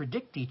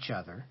contradict each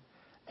other.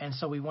 And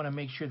so we want to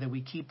make sure that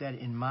we keep that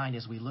in mind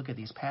as we look at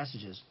these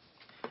passages.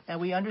 And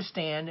we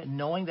understand,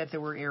 knowing that there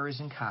were errors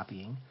in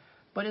copying,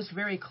 but it's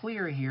very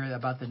clear here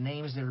about the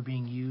names that are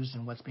being used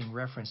and what's being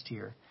referenced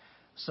here.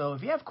 So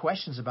if you have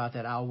questions about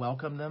that, I'll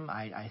welcome them.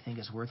 I think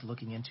it's worth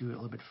looking into it a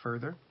little bit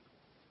further.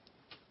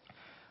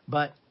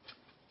 But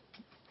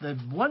the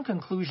one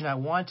conclusion I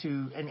want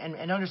to,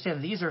 and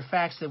understand these are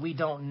facts that we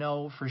don't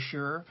know for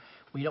sure.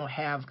 We don't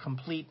have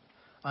complete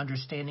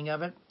understanding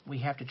of it. We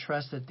have to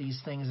trust that these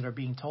things that are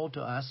being told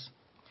to us,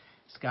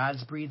 it's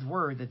God's breathed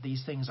word, that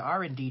these things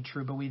are indeed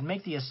true. But we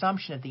make the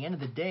assumption at the end of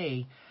the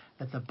day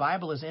that the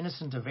Bible is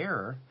innocent of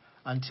error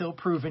until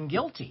proven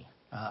guilty.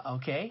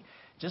 Okay?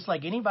 Just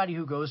like anybody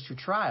who goes to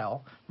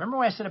trial. Remember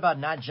when I said about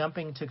not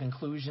jumping to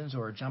conclusions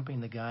or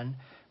jumping the gun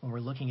when we're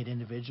looking at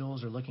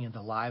individuals or looking at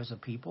the lives of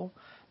people?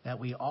 That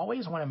we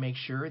always want to make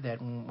sure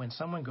that when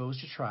someone goes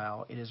to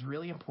trial, it is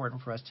really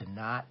important for us to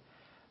not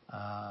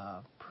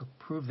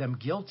prove them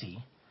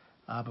guilty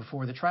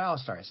before the trial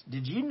starts.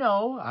 Did you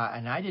know,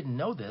 and I didn't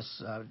know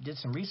this, did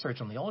some research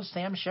on the old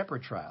Sam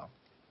Shepard trial.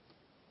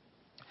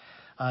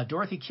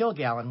 Dorothy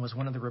Kilgallen was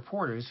one of the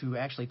reporters who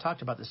actually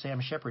talked about the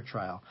Sam Shepard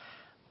trial.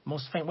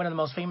 One of the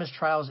most famous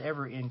trials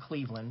ever in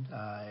Cleveland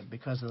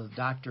because of the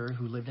doctor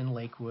who lived in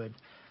Lakewood,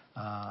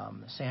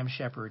 Sam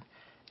Shepard.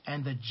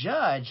 And the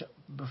judge,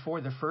 before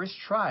the first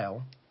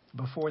trial,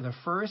 before the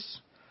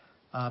first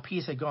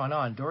piece had gone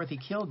on, Dorothy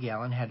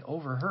Kilgallen had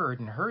overheard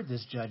and heard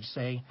this judge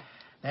say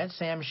that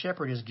Sam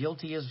Shepard is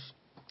guilty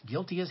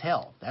as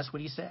hell. That's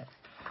what he said.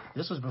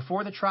 This was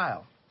before the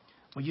trial.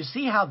 Well, you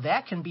see how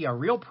that can be a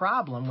real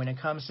problem when it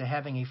comes to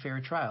having a fair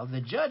trial.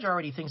 The judge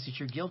already thinks that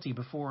you're guilty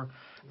before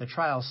the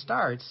trial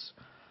starts.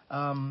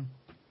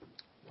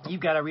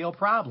 You've got a real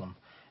problem.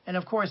 And,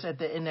 of course,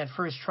 in that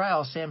first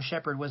trial, Sam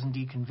Shepard was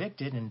indeed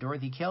convicted, and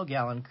Dorothy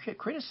Kilgallen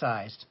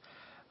criticized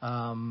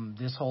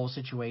this whole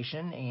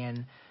situation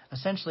and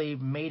essentially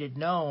made it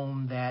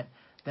known that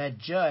that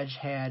judge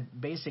had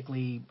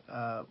basically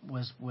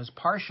was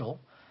partial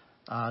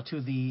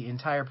to the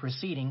entire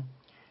proceeding.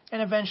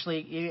 And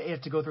eventually, you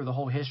have to go through the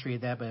whole history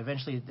of that, but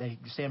eventually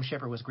Sam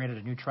Shepard was granted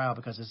a new trial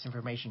because this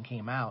information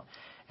came out,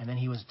 and then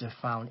he was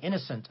found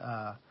innocent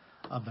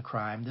of the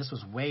crime. This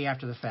was way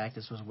after the fact.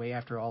 This was way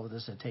after all of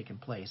this had taken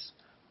place.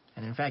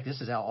 And, in fact, this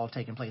has all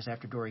taken place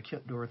after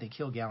Dorothy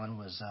Kilgallen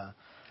was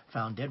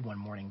found dead one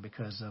morning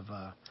because of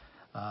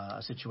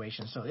a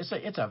situation. So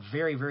it's a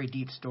very, very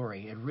deep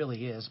story. It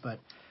really is. But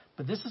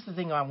this is the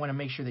thing I want to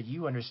make sure that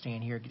you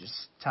understand here,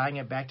 just tying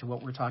it back to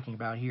what we're talking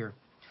about here.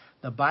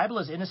 The Bible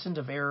is innocent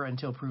of error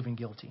until proven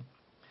guilty.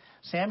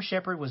 Sam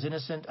Shepard was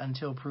innocent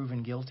until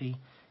proven guilty.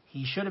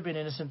 He should have been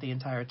innocent the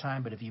entire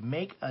time, but if you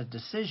make a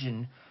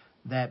decision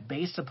that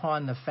based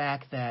upon the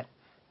fact that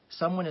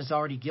someone is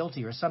already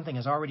guilty or something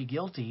is already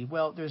guilty,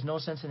 well, there's no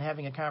sense in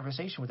having a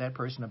conversation with that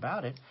person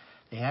about it.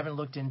 They haven't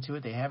looked into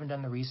it. They haven't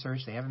done the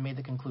research. They haven't made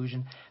the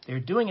conclusion. They're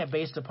doing it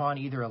based upon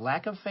either a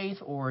lack of faith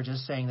or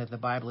just saying that the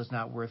Bible is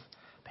not worth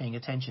paying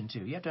attention to.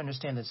 You have to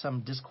understand that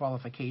some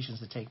disqualifications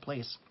that take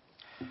place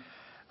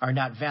are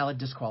not valid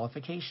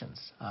disqualifications.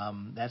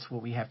 That's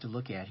what we have to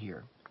look at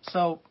here.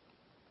 So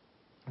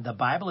the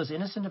Bible is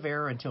innocent of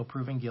error until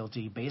proven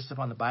guilty. Based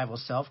upon the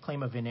Bible's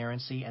self-claim of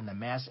inerrancy and the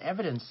mass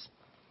evidence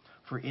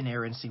for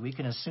inerrancy, we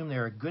can assume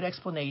there are good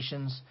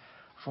explanations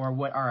for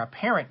what are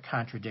apparent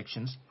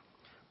contradictions,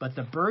 but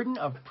the burden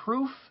of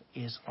proof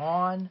is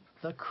on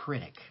the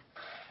critic.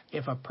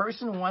 If a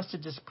person wants to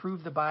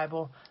disprove the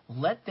Bible,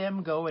 let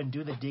them go and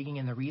do the digging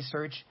and the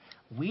research.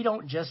 We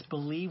don't just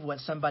believe what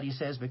somebody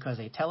says because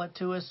they tell it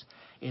to us.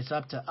 It's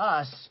up to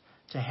us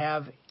to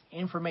have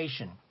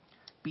information.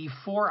 Be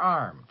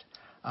forearmed.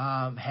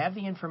 Have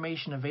the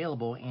information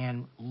available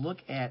and look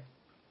at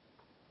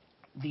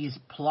these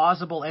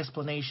plausible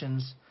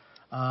explanations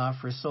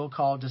for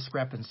so-called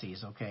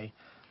discrepancies, okay?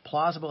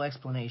 Plausible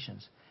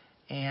explanations.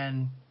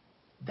 And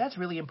that's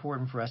really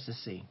important for us to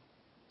see.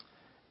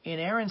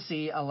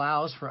 Inerrancy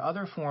allows for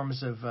other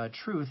forms of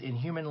truth in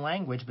human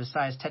language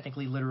besides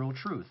technically literal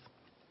truth.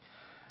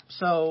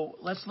 So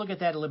let's look at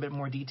that in a little bit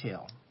more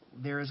detail.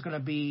 There is going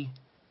to be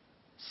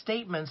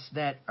statements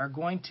that are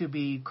going to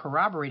be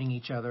corroborating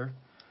each other.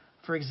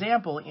 For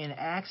example, in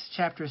Acts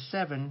chapter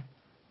 7,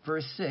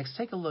 verse 6,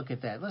 take a look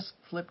at that.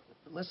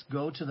 Let's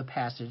go to the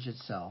passage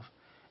itself.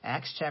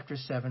 Acts chapter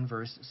 7,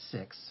 verse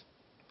 6.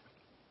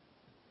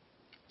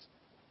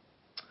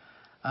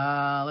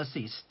 Let's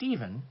see.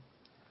 Stephen,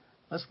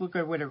 let's look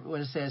at what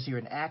it says here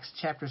in Acts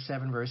chapter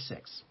 7, verse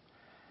 6.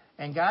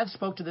 And God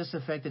spoke to this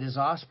effect that his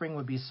offspring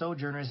would be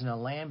sojourners in a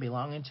land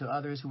belonging to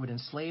others who would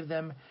enslave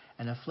them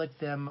and afflict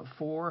them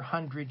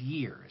 400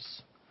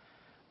 years.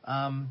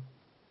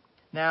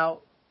 Now,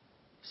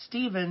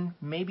 Stephen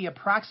may be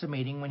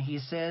approximating when he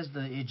says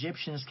the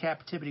Egyptians'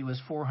 captivity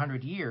was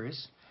 400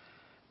 years.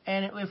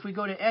 And if we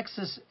go to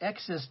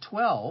Exodus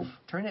 12,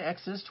 turn to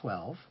Exodus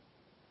 12.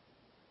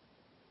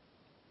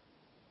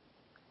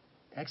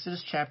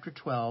 Exodus chapter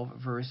 12,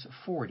 verse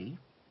 40.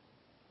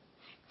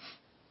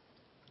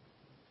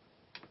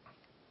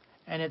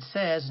 And it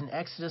says in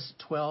Exodus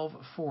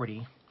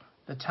 12:40,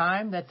 the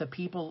time that the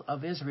people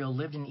of Israel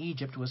lived in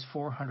Egypt was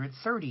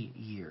 430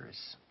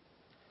 years.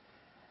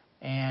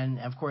 And,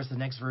 of course, the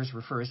next verse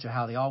refers to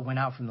how they all went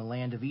out from the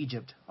land of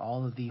Egypt.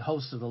 All of the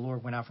hosts of the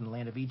Lord went out from the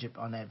land of Egypt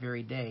on that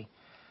very day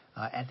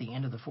at the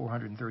end of the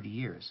 430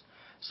 years.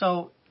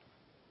 So,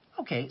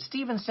 okay,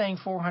 Stephen's saying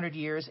 400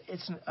 years.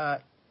 It's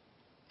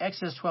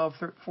Exodus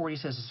 12:40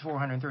 says it's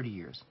 430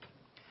 years.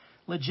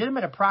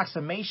 Legitimate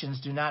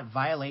approximations do not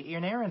violate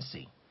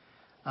inerrancy.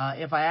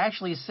 If I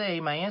actually say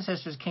my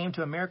ancestors came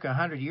to America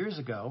 100 years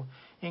ago,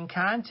 in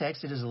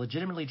context, it is a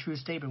legitimately true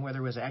statement whether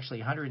it was actually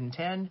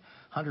 110,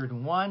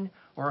 101,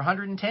 or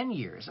 110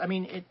 years. I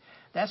mean,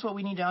 that's what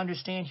we need to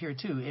understand here,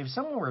 too. If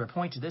someone were to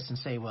point to this and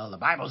say, well, the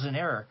Bible's in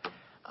error,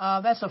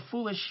 that's a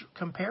foolish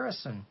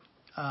comparison.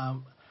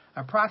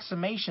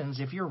 Approximations,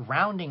 if you're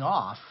rounding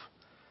off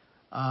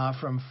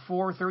from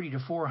 430 to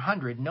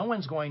 400, no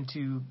one's going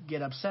to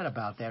get upset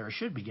about that or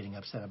should be getting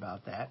upset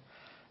about that.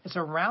 It's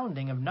a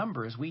rounding of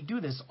numbers. We do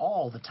this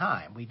all the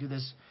time. We do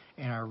this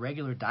in our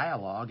regular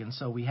dialogue, and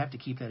so we have to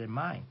keep that in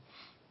mind.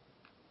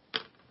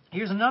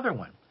 Here's another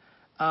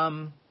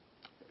one.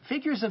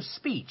 Figures of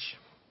speech.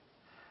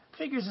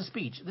 Figures of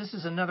speech. This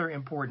is another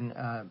important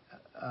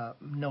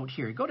note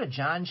here. Go to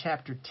John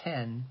chapter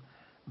 10,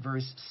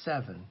 verse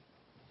 7.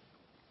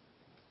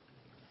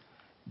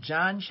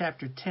 John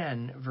chapter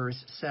 10,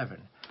 verse 7.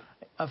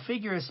 A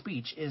figure of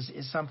speech is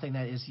something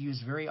that is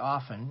used very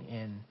often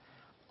in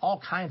all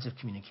kinds of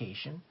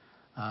communication.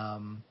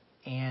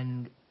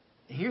 And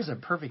here's a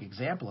perfect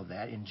example of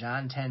that in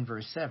John 10,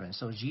 verse 7.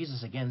 So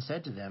Jesus again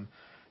said to them,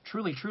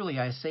 truly, truly,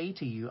 I say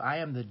to you, I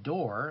am the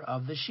door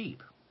of the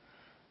sheep.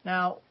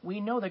 Now,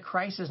 we know that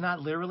Christ is not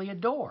literally a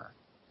door.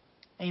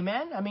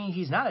 Amen? I mean,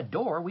 he's not a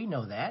door. We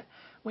know that.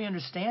 We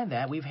understand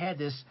that. We've had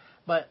this.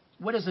 But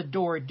what does a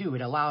door do?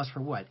 It allows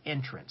for what?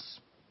 Entrance.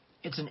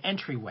 It's an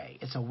entryway.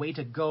 It's a way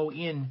to go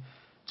in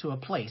to a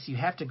place. You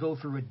have to go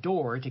through a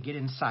door to get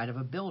inside of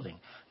a building.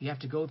 You have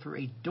to go through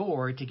a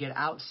door to get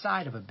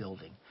outside of a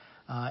building.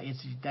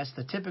 That's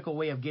the typical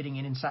way of getting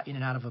in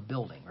and out of a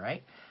building,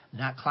 right?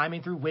 Not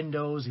climbing through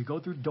windows. You go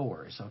through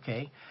doors,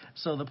 okay?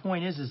 So the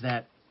point is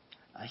that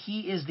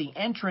he is the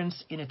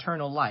entrance in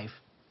eternal life.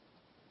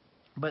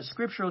 But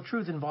scriptural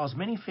truth involves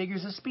many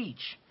figures of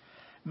speech,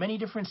 many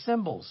different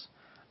symbols.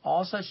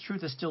 All such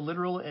truth is still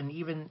literal, and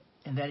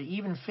that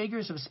even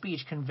figures of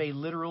speech convey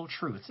literal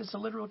truths. It's a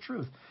literal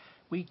truth.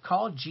 We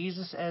call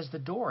Jesus as the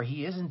door.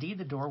 He is indeed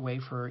the doorway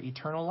for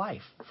eternal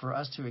life, for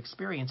us to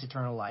experience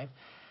eternal life.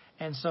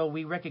 And so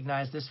we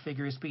recognize this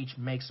figure of speech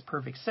makes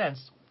perfect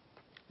sense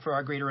for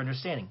our greater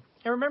understanding.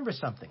 And remember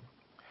something.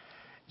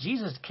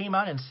 Jesus came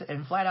out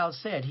and flat out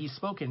said he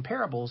spoke in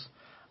parables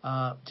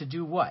to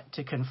do what?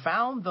 To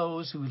confound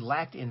those who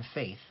lacked in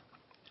faith.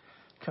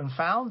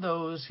 Confound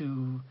those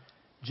who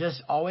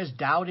just always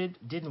doubted,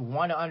 didn't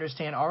want to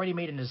understand, already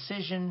made a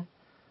decision.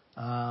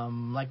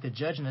 Like the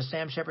judge in the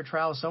Sam Shepard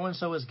trial,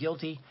 so-and-so is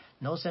guilty,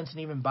 no sense in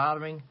even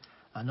bothering,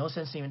 no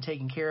sense in even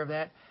taking care of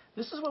that.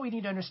 This is what we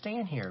need to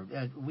understand here.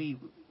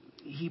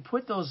 He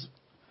put those,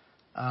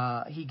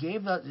 he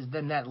gave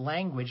them that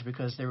language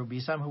because there would be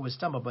some who would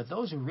stumble, but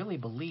those who really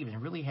believed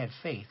and really had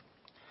faith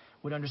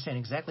would understand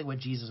exactly what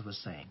Jesus was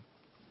saying.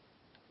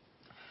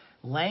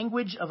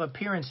 Language of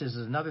appearances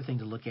is another thing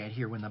to look at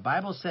here. When the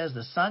Bible says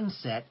the sun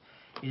set,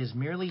 it is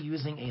merely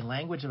using a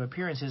language of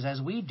appearances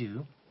as we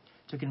do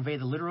to convey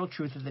the literal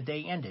truth of the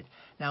day ended.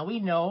 Now, we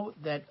know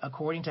that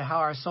according to how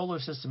our solar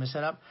system is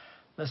set up,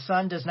 the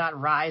sun does not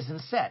rise and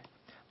set.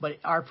 But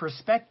our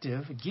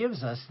perspective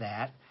gives us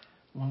that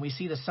when we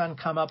see the sun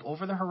come up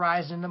over the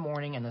horizon in the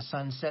morning and the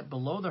sun set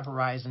below the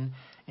horizon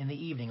in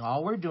the evening.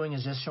 All we're doing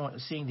is just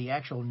seeing the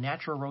actual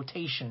natural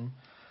rotation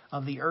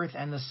of the earth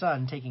and the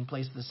sun taking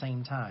place at the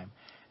same time.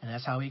 And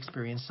that's how we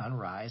experience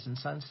sunrise and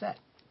sunset.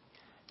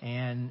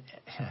 And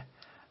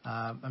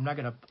I'm not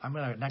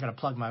gonna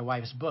plug my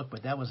wife's book,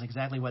 but that was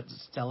exactly what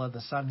Stella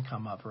the Sun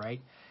come up,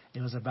 right?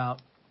 It was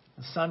about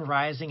the sun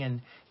rising,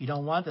 and you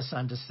don't want the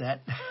sun to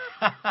set.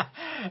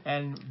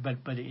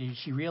 but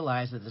she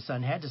realized that the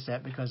sun had to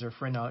set because her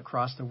friend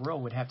across the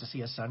world would have to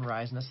see a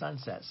sunrise and a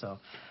sunset. So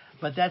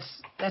But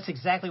that's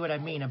exactly what I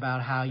mean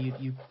about how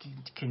you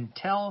can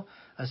tell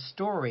a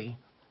story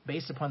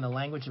based upon the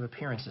language of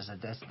appearances.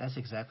 That's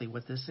exactly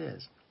what this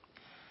is.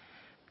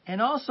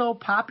 And also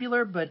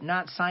popular but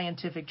not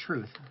scientific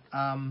truth.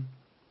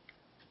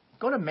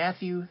 Go to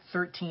Matthew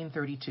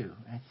 13:32.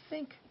 I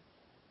think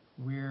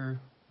we're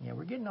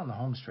getting on the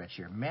home stretch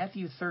here.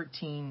 Matthew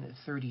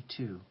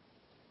 13:32.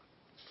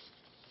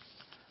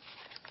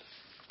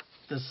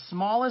 The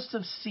smallest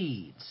of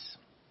seeds.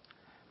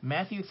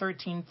 Matthew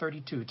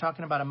 13:32,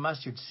 talking about a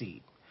mustard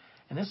seed.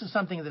 And this is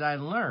something that I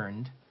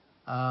learned,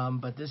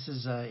 but this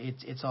is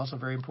it's also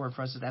very important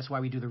for us. That's why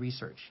we do the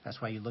research.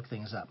 That's why you look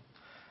things up.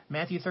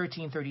 Matthew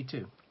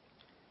 13:32.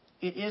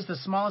 It is the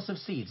smallest of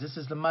seeds. This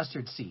is the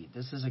mustard seed.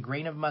 This is a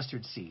grain of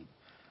mustard seed.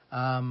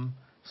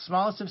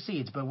 Smallest of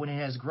seeds, but when it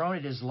has grown,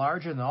 it is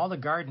larger than all the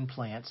garden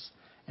plants,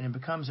 and it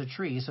becomes a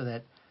tree, so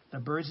that the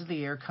birds of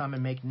the air come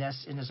and make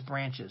nests in its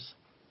branches.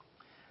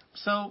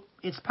 So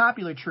it's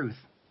popular truth.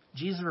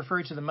 Jesus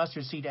referred to the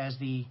mustard seed as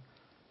the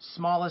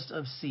smallest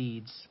of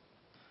seeds.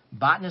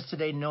 Botanists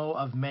today know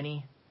of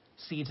many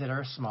seeds that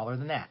are smaller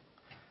than that,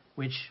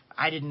 which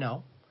I didn't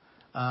know.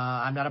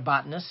 I'm not a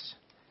botanist,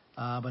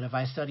 but if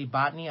I study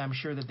botany, I'm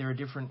sure that there are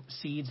different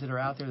seeds that are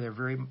out there that are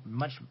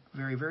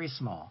very, very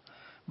small.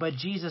 But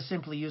Jesus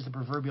simply used the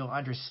proverbial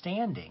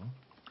understanding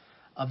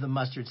of the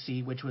mustard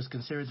seed, which was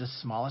considered the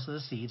smallest of the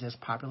seeds, as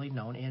popularly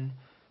known in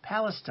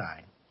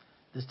Palestine.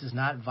 This does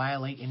not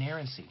violate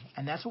inerrancy.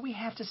 And that's what we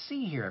have to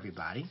see here,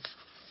 everybody.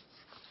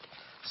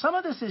 Some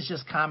of this is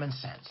just common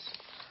sense.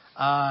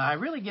 It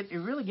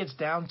really gets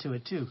down to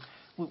it, too.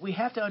 We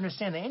have to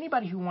understand that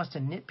anybody who wants to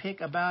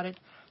nitpick about it,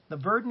 the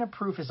burden of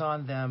proof is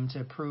on them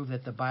to prove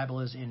that the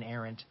Bible is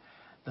inerrant.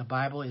 The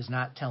Bible is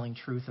not telling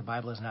truth. The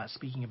Bible is not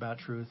speaking about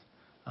truth.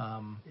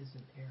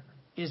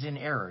 Is in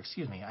error.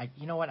 Excuse me.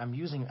 You know what?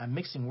 I'm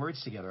mixing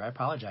words together. I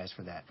apologize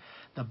for that.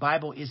 The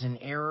Bible is in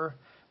error.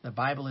 The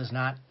Bible is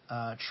not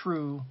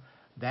true.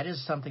 That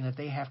is something that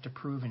they have to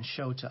prove and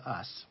show to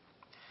us.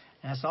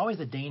 And that's always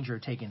the danger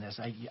of taking this.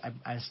 I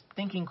was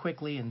thinking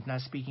quickly and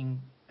not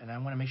speaking, and I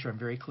want to make sure I'm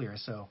very clear.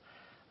 So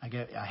I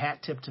get a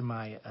hat tip to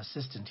my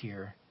assistant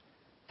here,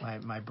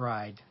 my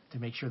bride, to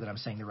make sure that I'm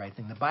saying the right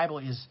thing.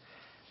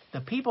 The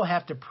people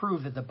have to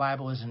prove that the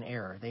Bible is in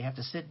error. They have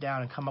to sit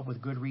down and come up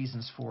with good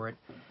reasons for it.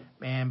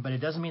 But it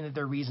doesn't mean that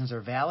their reasons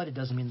are valid. It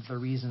doesn't mean that their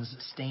reasons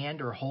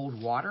stand or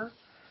hold water.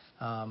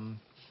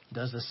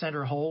 Does the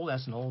center hold?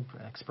 That's an old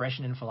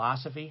expression in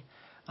philosophy.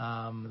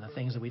 The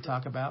things that we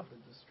talk about.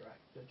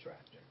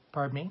 Detractor.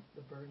 Pardon me?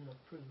 The burden of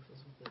proof is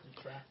with the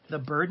detractor. The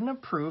burden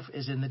of proof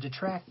is in the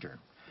detractor.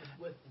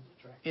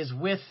 Is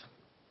with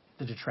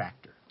the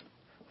detractor.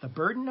 The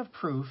burden of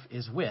proof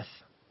is with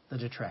the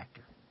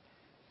detractor.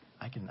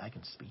 I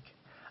can speak.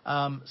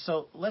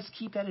 So let's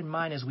keep that in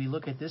mind as we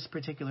look at this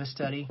particular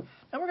study.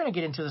 Now we're going to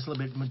get into this a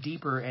little bit more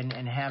deeper and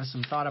have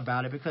some thought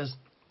about it, because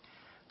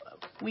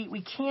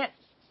we can't,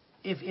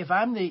 if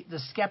I'm the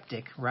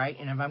skeptic, right,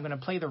 and if I'm going to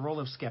play the role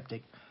of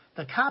skeptic,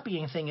 the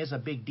copying thing is a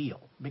big deal,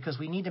 because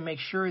we need to make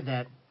sure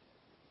that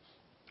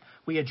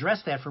we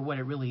address that for what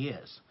it really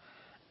is.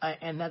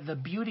 And that the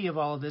beauty of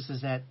all of this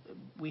is that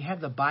we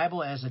have the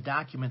Bible as a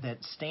document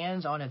that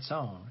stands on its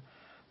own,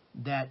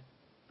 that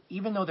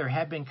even though there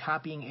have been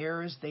copying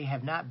errors, they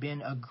have not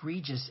been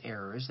egregious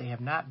errors. They have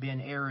not been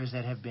errors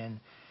that have been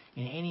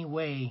in any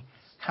way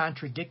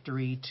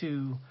contradictory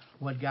to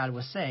what God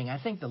was saying.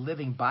 I think the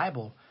Living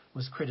Bible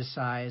was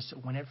criticized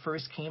when it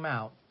first came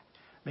out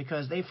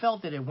because they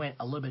felt that it went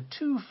a little bit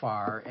too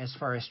far as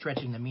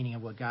stretching the meaning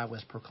of what God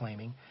was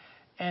proclaiming.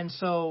 And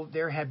so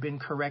there have been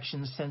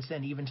corrections since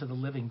then, even to the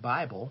Living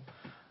Bible.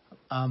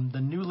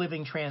 The New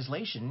Living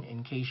Translation,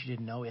 in case you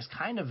didn't know, is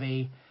kind of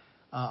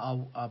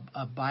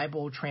a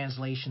Bible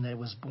translation that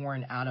was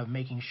born out of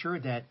making sure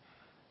that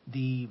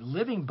the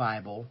Living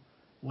Bible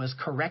was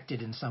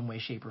corrected in some way,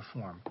 shape, or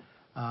form.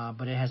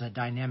 But it has a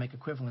dynamic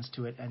equivalence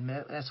to it, and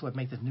that's what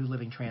makes the New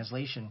Living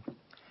Translation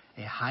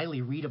a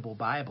highly readable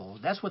Bible.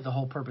 That's what the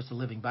whole purpose of the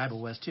Living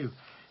Bible was, too.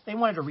 They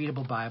wanted a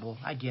readable Bible.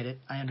 I get it.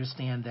 I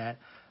understand that.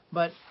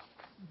 But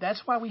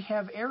that's why we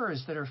have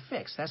errors that are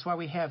fixed. That's why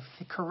we have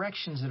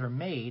corrections that are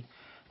made.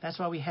 That's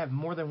why we have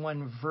more than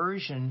one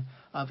version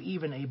of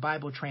even a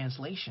Bible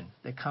translation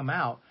that come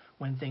out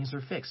when things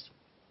are fixed.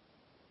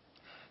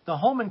 The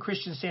Holman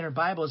Christian Standard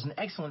Bible is an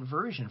excellent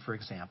version, for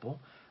example,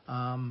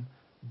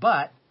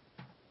 but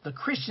the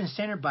Christian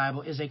Standard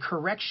Bible is a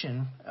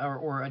correction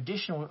or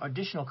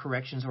additional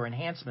corrections or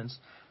enhancements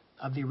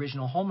of the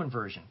original Holman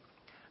version.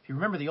 If you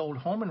remember the old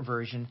Holman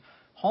version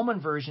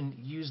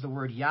used the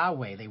word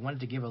Yahweh. They wanted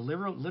to give a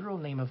literal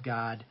name of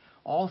God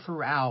all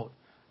throughout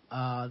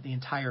the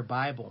entire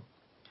Bible.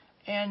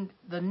 And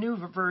the new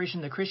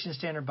version, the Christian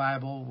Standard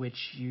Bible,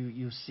 which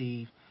you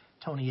see,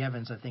 Tony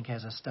Evans, I think,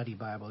 has a study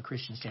Bible, a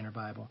Christian Standard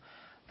Bible.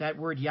 That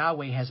word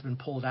Yahweh has been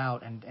pulled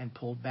out and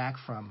pulled back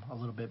from a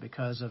little bit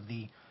because of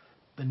the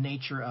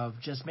nature of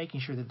just making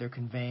sure that they're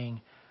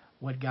conveying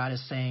what God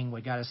is saying,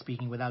 what God is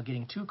speaking, without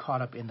getting too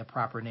caught up in the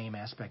proper name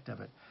aspect of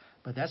it.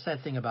 But that's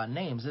that thing about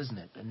names, isn't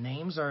it? The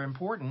names are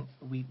important.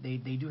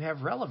 They do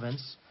have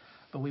relevance,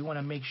 but we want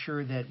to make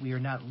sure that we are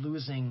not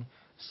losing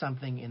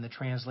something in the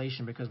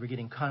translation because we're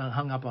getting kind of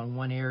hung up on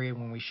one area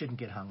when we shouldn't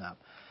get hung up.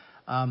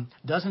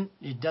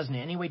 It doesn't in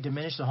any way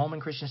diminish the Holman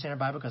Christian Standard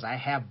Bible because I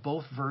have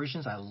both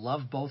versions. I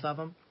love both of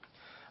them.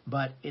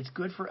 But it's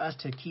good for us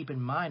to keep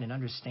in mind and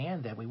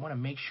understand that we want to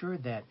make sure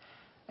that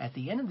at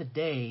the end of the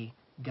day,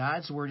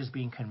 God's word is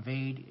being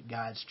conveyed,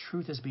 God's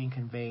truth is being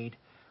conveyed.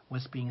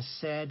 What's being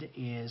said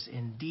is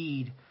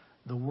indeed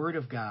the word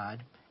of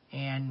God.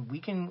 And we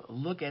can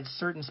look at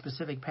certain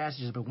specific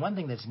passages, but one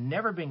thing that's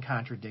never been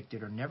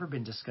contradicted or never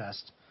been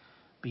discussed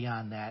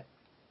beyond that,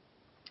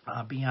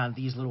 beyond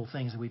these little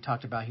things that we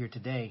talked about here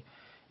today,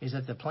 is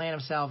that the plan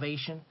of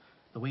salvation,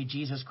 the way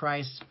Jesus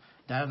Christ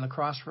died on the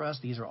cross for us,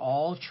 these are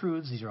all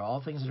truths. These are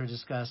all things that are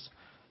discussed.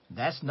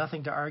 That's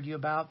nothing to argue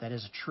about. That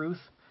is a truth.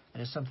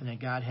 That is something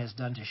that God has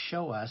done to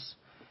show us.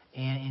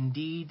 And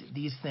indeed,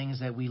 these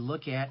things that we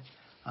look at,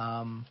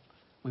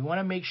 we want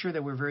to make sure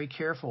that we're very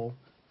careful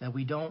that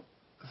we don't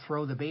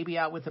throw the baby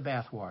out with the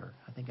bathwater.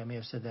 I think I may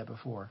have said that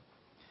before.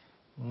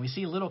 When we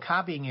see little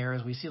copying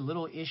errors, we see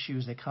little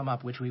issues that come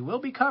up, which we will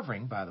be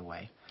covering, by the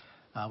way.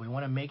 We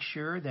want to make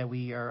sure that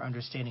we are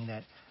understanding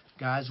that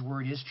God's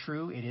word is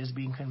true. It is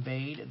being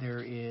conveyed.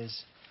 There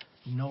is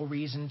no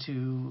reason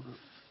to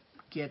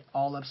get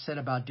all upset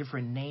about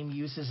different name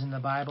uses in the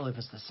Bible if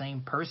it's the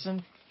same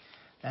person.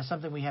 That's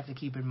something we have to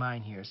keep in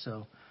mind here.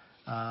 So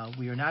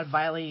we are not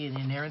violating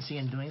inerrancy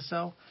in doing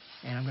so,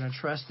 and I'm going to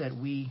trust that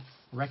we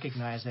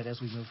recognize that as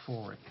we move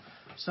forward.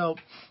 So,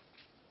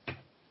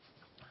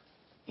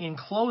 in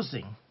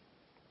closing,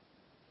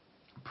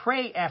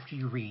 pray after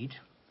you read,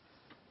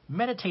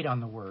 meditate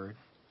on the word,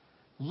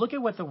 look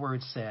at what the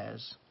word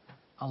says,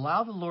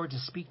 allow the Lord to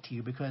speak to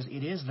you because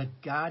it is the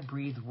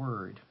God-breathed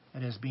word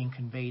that is being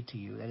conveyed to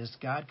you. That is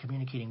God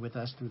communicating with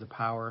us through the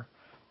power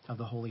of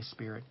the Holy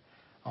Spirit.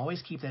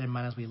 Always keep that in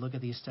mind as we look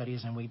at these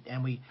studies,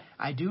 and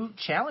I do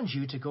challenge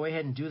you to go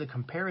ahead and do the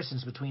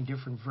comparisons between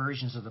different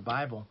versions of the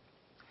Bible.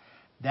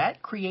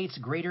 That creates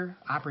greater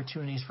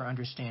opportunities for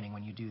understanding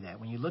when you do that.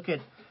 When you look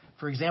at,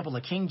 for example,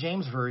 the King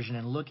James Version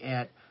and look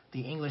at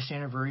the English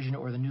Standard Version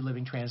or the New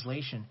Living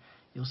Translation,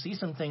 you'll see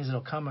some things that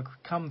will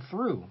come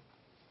through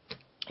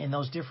in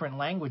those different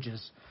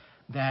languages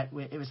that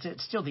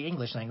it's still the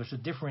English language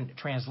with different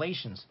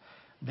translations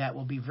that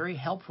will be very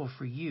helpful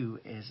for you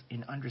is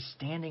in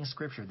understanding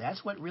Scripture.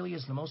 That's what really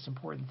is the most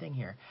important thing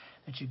here,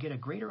 that you get a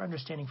greater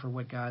understanding for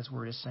what God's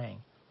Word is saying.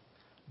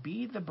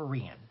 Be the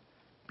Berean.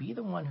 Be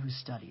the one who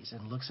studies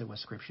and looks at what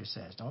Scripture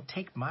says. Don't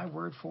take my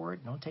word for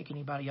it. Don't take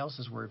anybody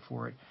else's word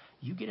for it.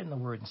 You get in the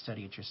Word and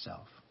study it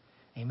yourself.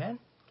 Amen?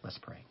 Let's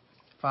pray.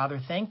 Father,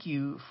 thank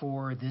you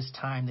for this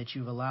time that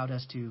you've allowed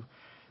us to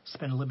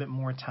spend a little bit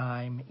more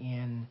time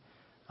in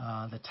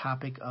the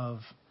topic of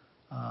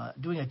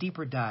doing a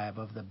deeper dive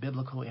of the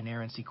biblical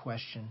inerrancy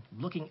question,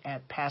 looking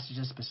at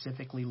passages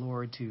specifically,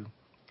 Lord, to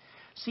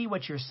see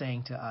what you're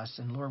saying to us.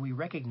 And Lord, we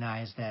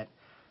recognize that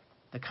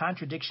the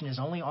contradiction is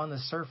only on the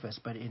surface,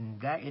 but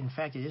in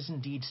fact, it is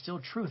indeed still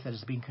truth that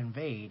is being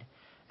conveyed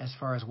as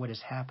far as what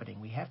is happening.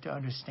 We have to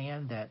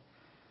understand that,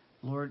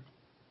 Lord,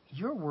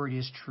 your word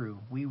is true.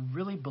 We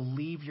really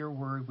believe your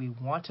word. We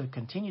want to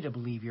continue to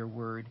believe your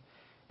word,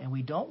 and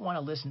we don't want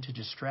to listen to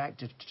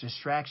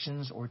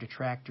distractions or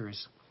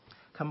detractors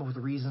come up with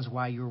reasons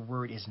why your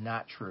word is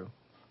not true.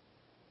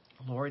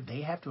 Lord,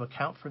 they have to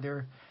account for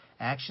their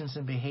actions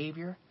and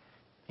behavior,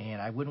 and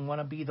I wouldn't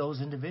want to be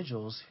those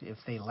individuals if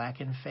they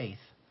lack in faith.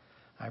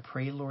 I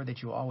pray, Lord,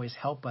 that you always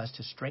help us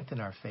to strengthen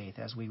our faith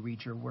as we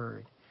read your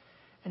word.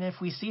 And if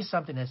we see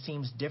something that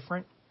seems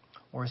different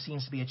or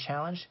seems to be a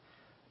challenge,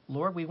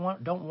 Lord, we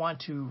don't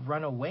want to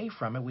run away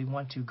from it. We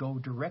want to go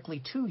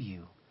directly to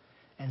you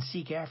and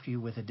seek after you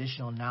with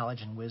additional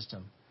knowledge and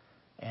wisdom.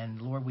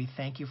 And Lord, we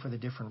thank you for the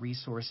different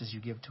resources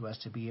you give to us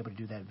to be able to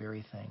do that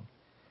very thing.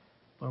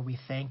 Lord, we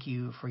thank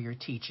you for your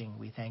teaching.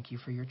 We thank you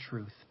for your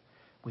truth.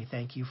 We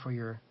thank you for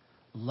your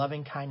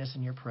loving kindness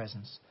and your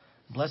presence.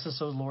 Bless us,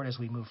 O Lord, as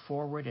we move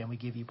forward, and we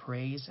give you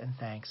praise and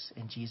thanks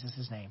in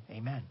Jesus' name.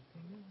 Amen.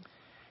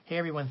 Hey,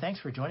 everyone, thanks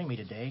for joining me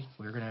today.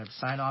 We're going to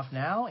sign off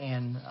now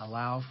and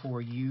allow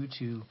for you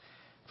to,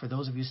 for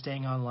those of you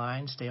staying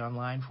online, stay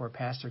online for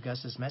Pastor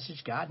Gus's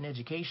message, God and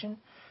Education.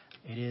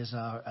 It is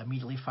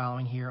immediately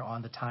following here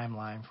on the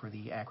timeline for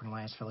the Akron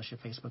Alliance Fellowship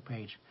Facebook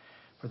page.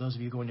 For those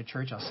of you going to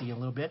church, I'll see you in a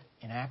little bit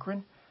in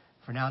Akron.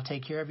 For now,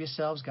 take care of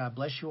yourselves. God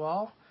bless you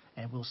all,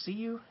 and we'll see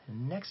you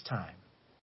next time.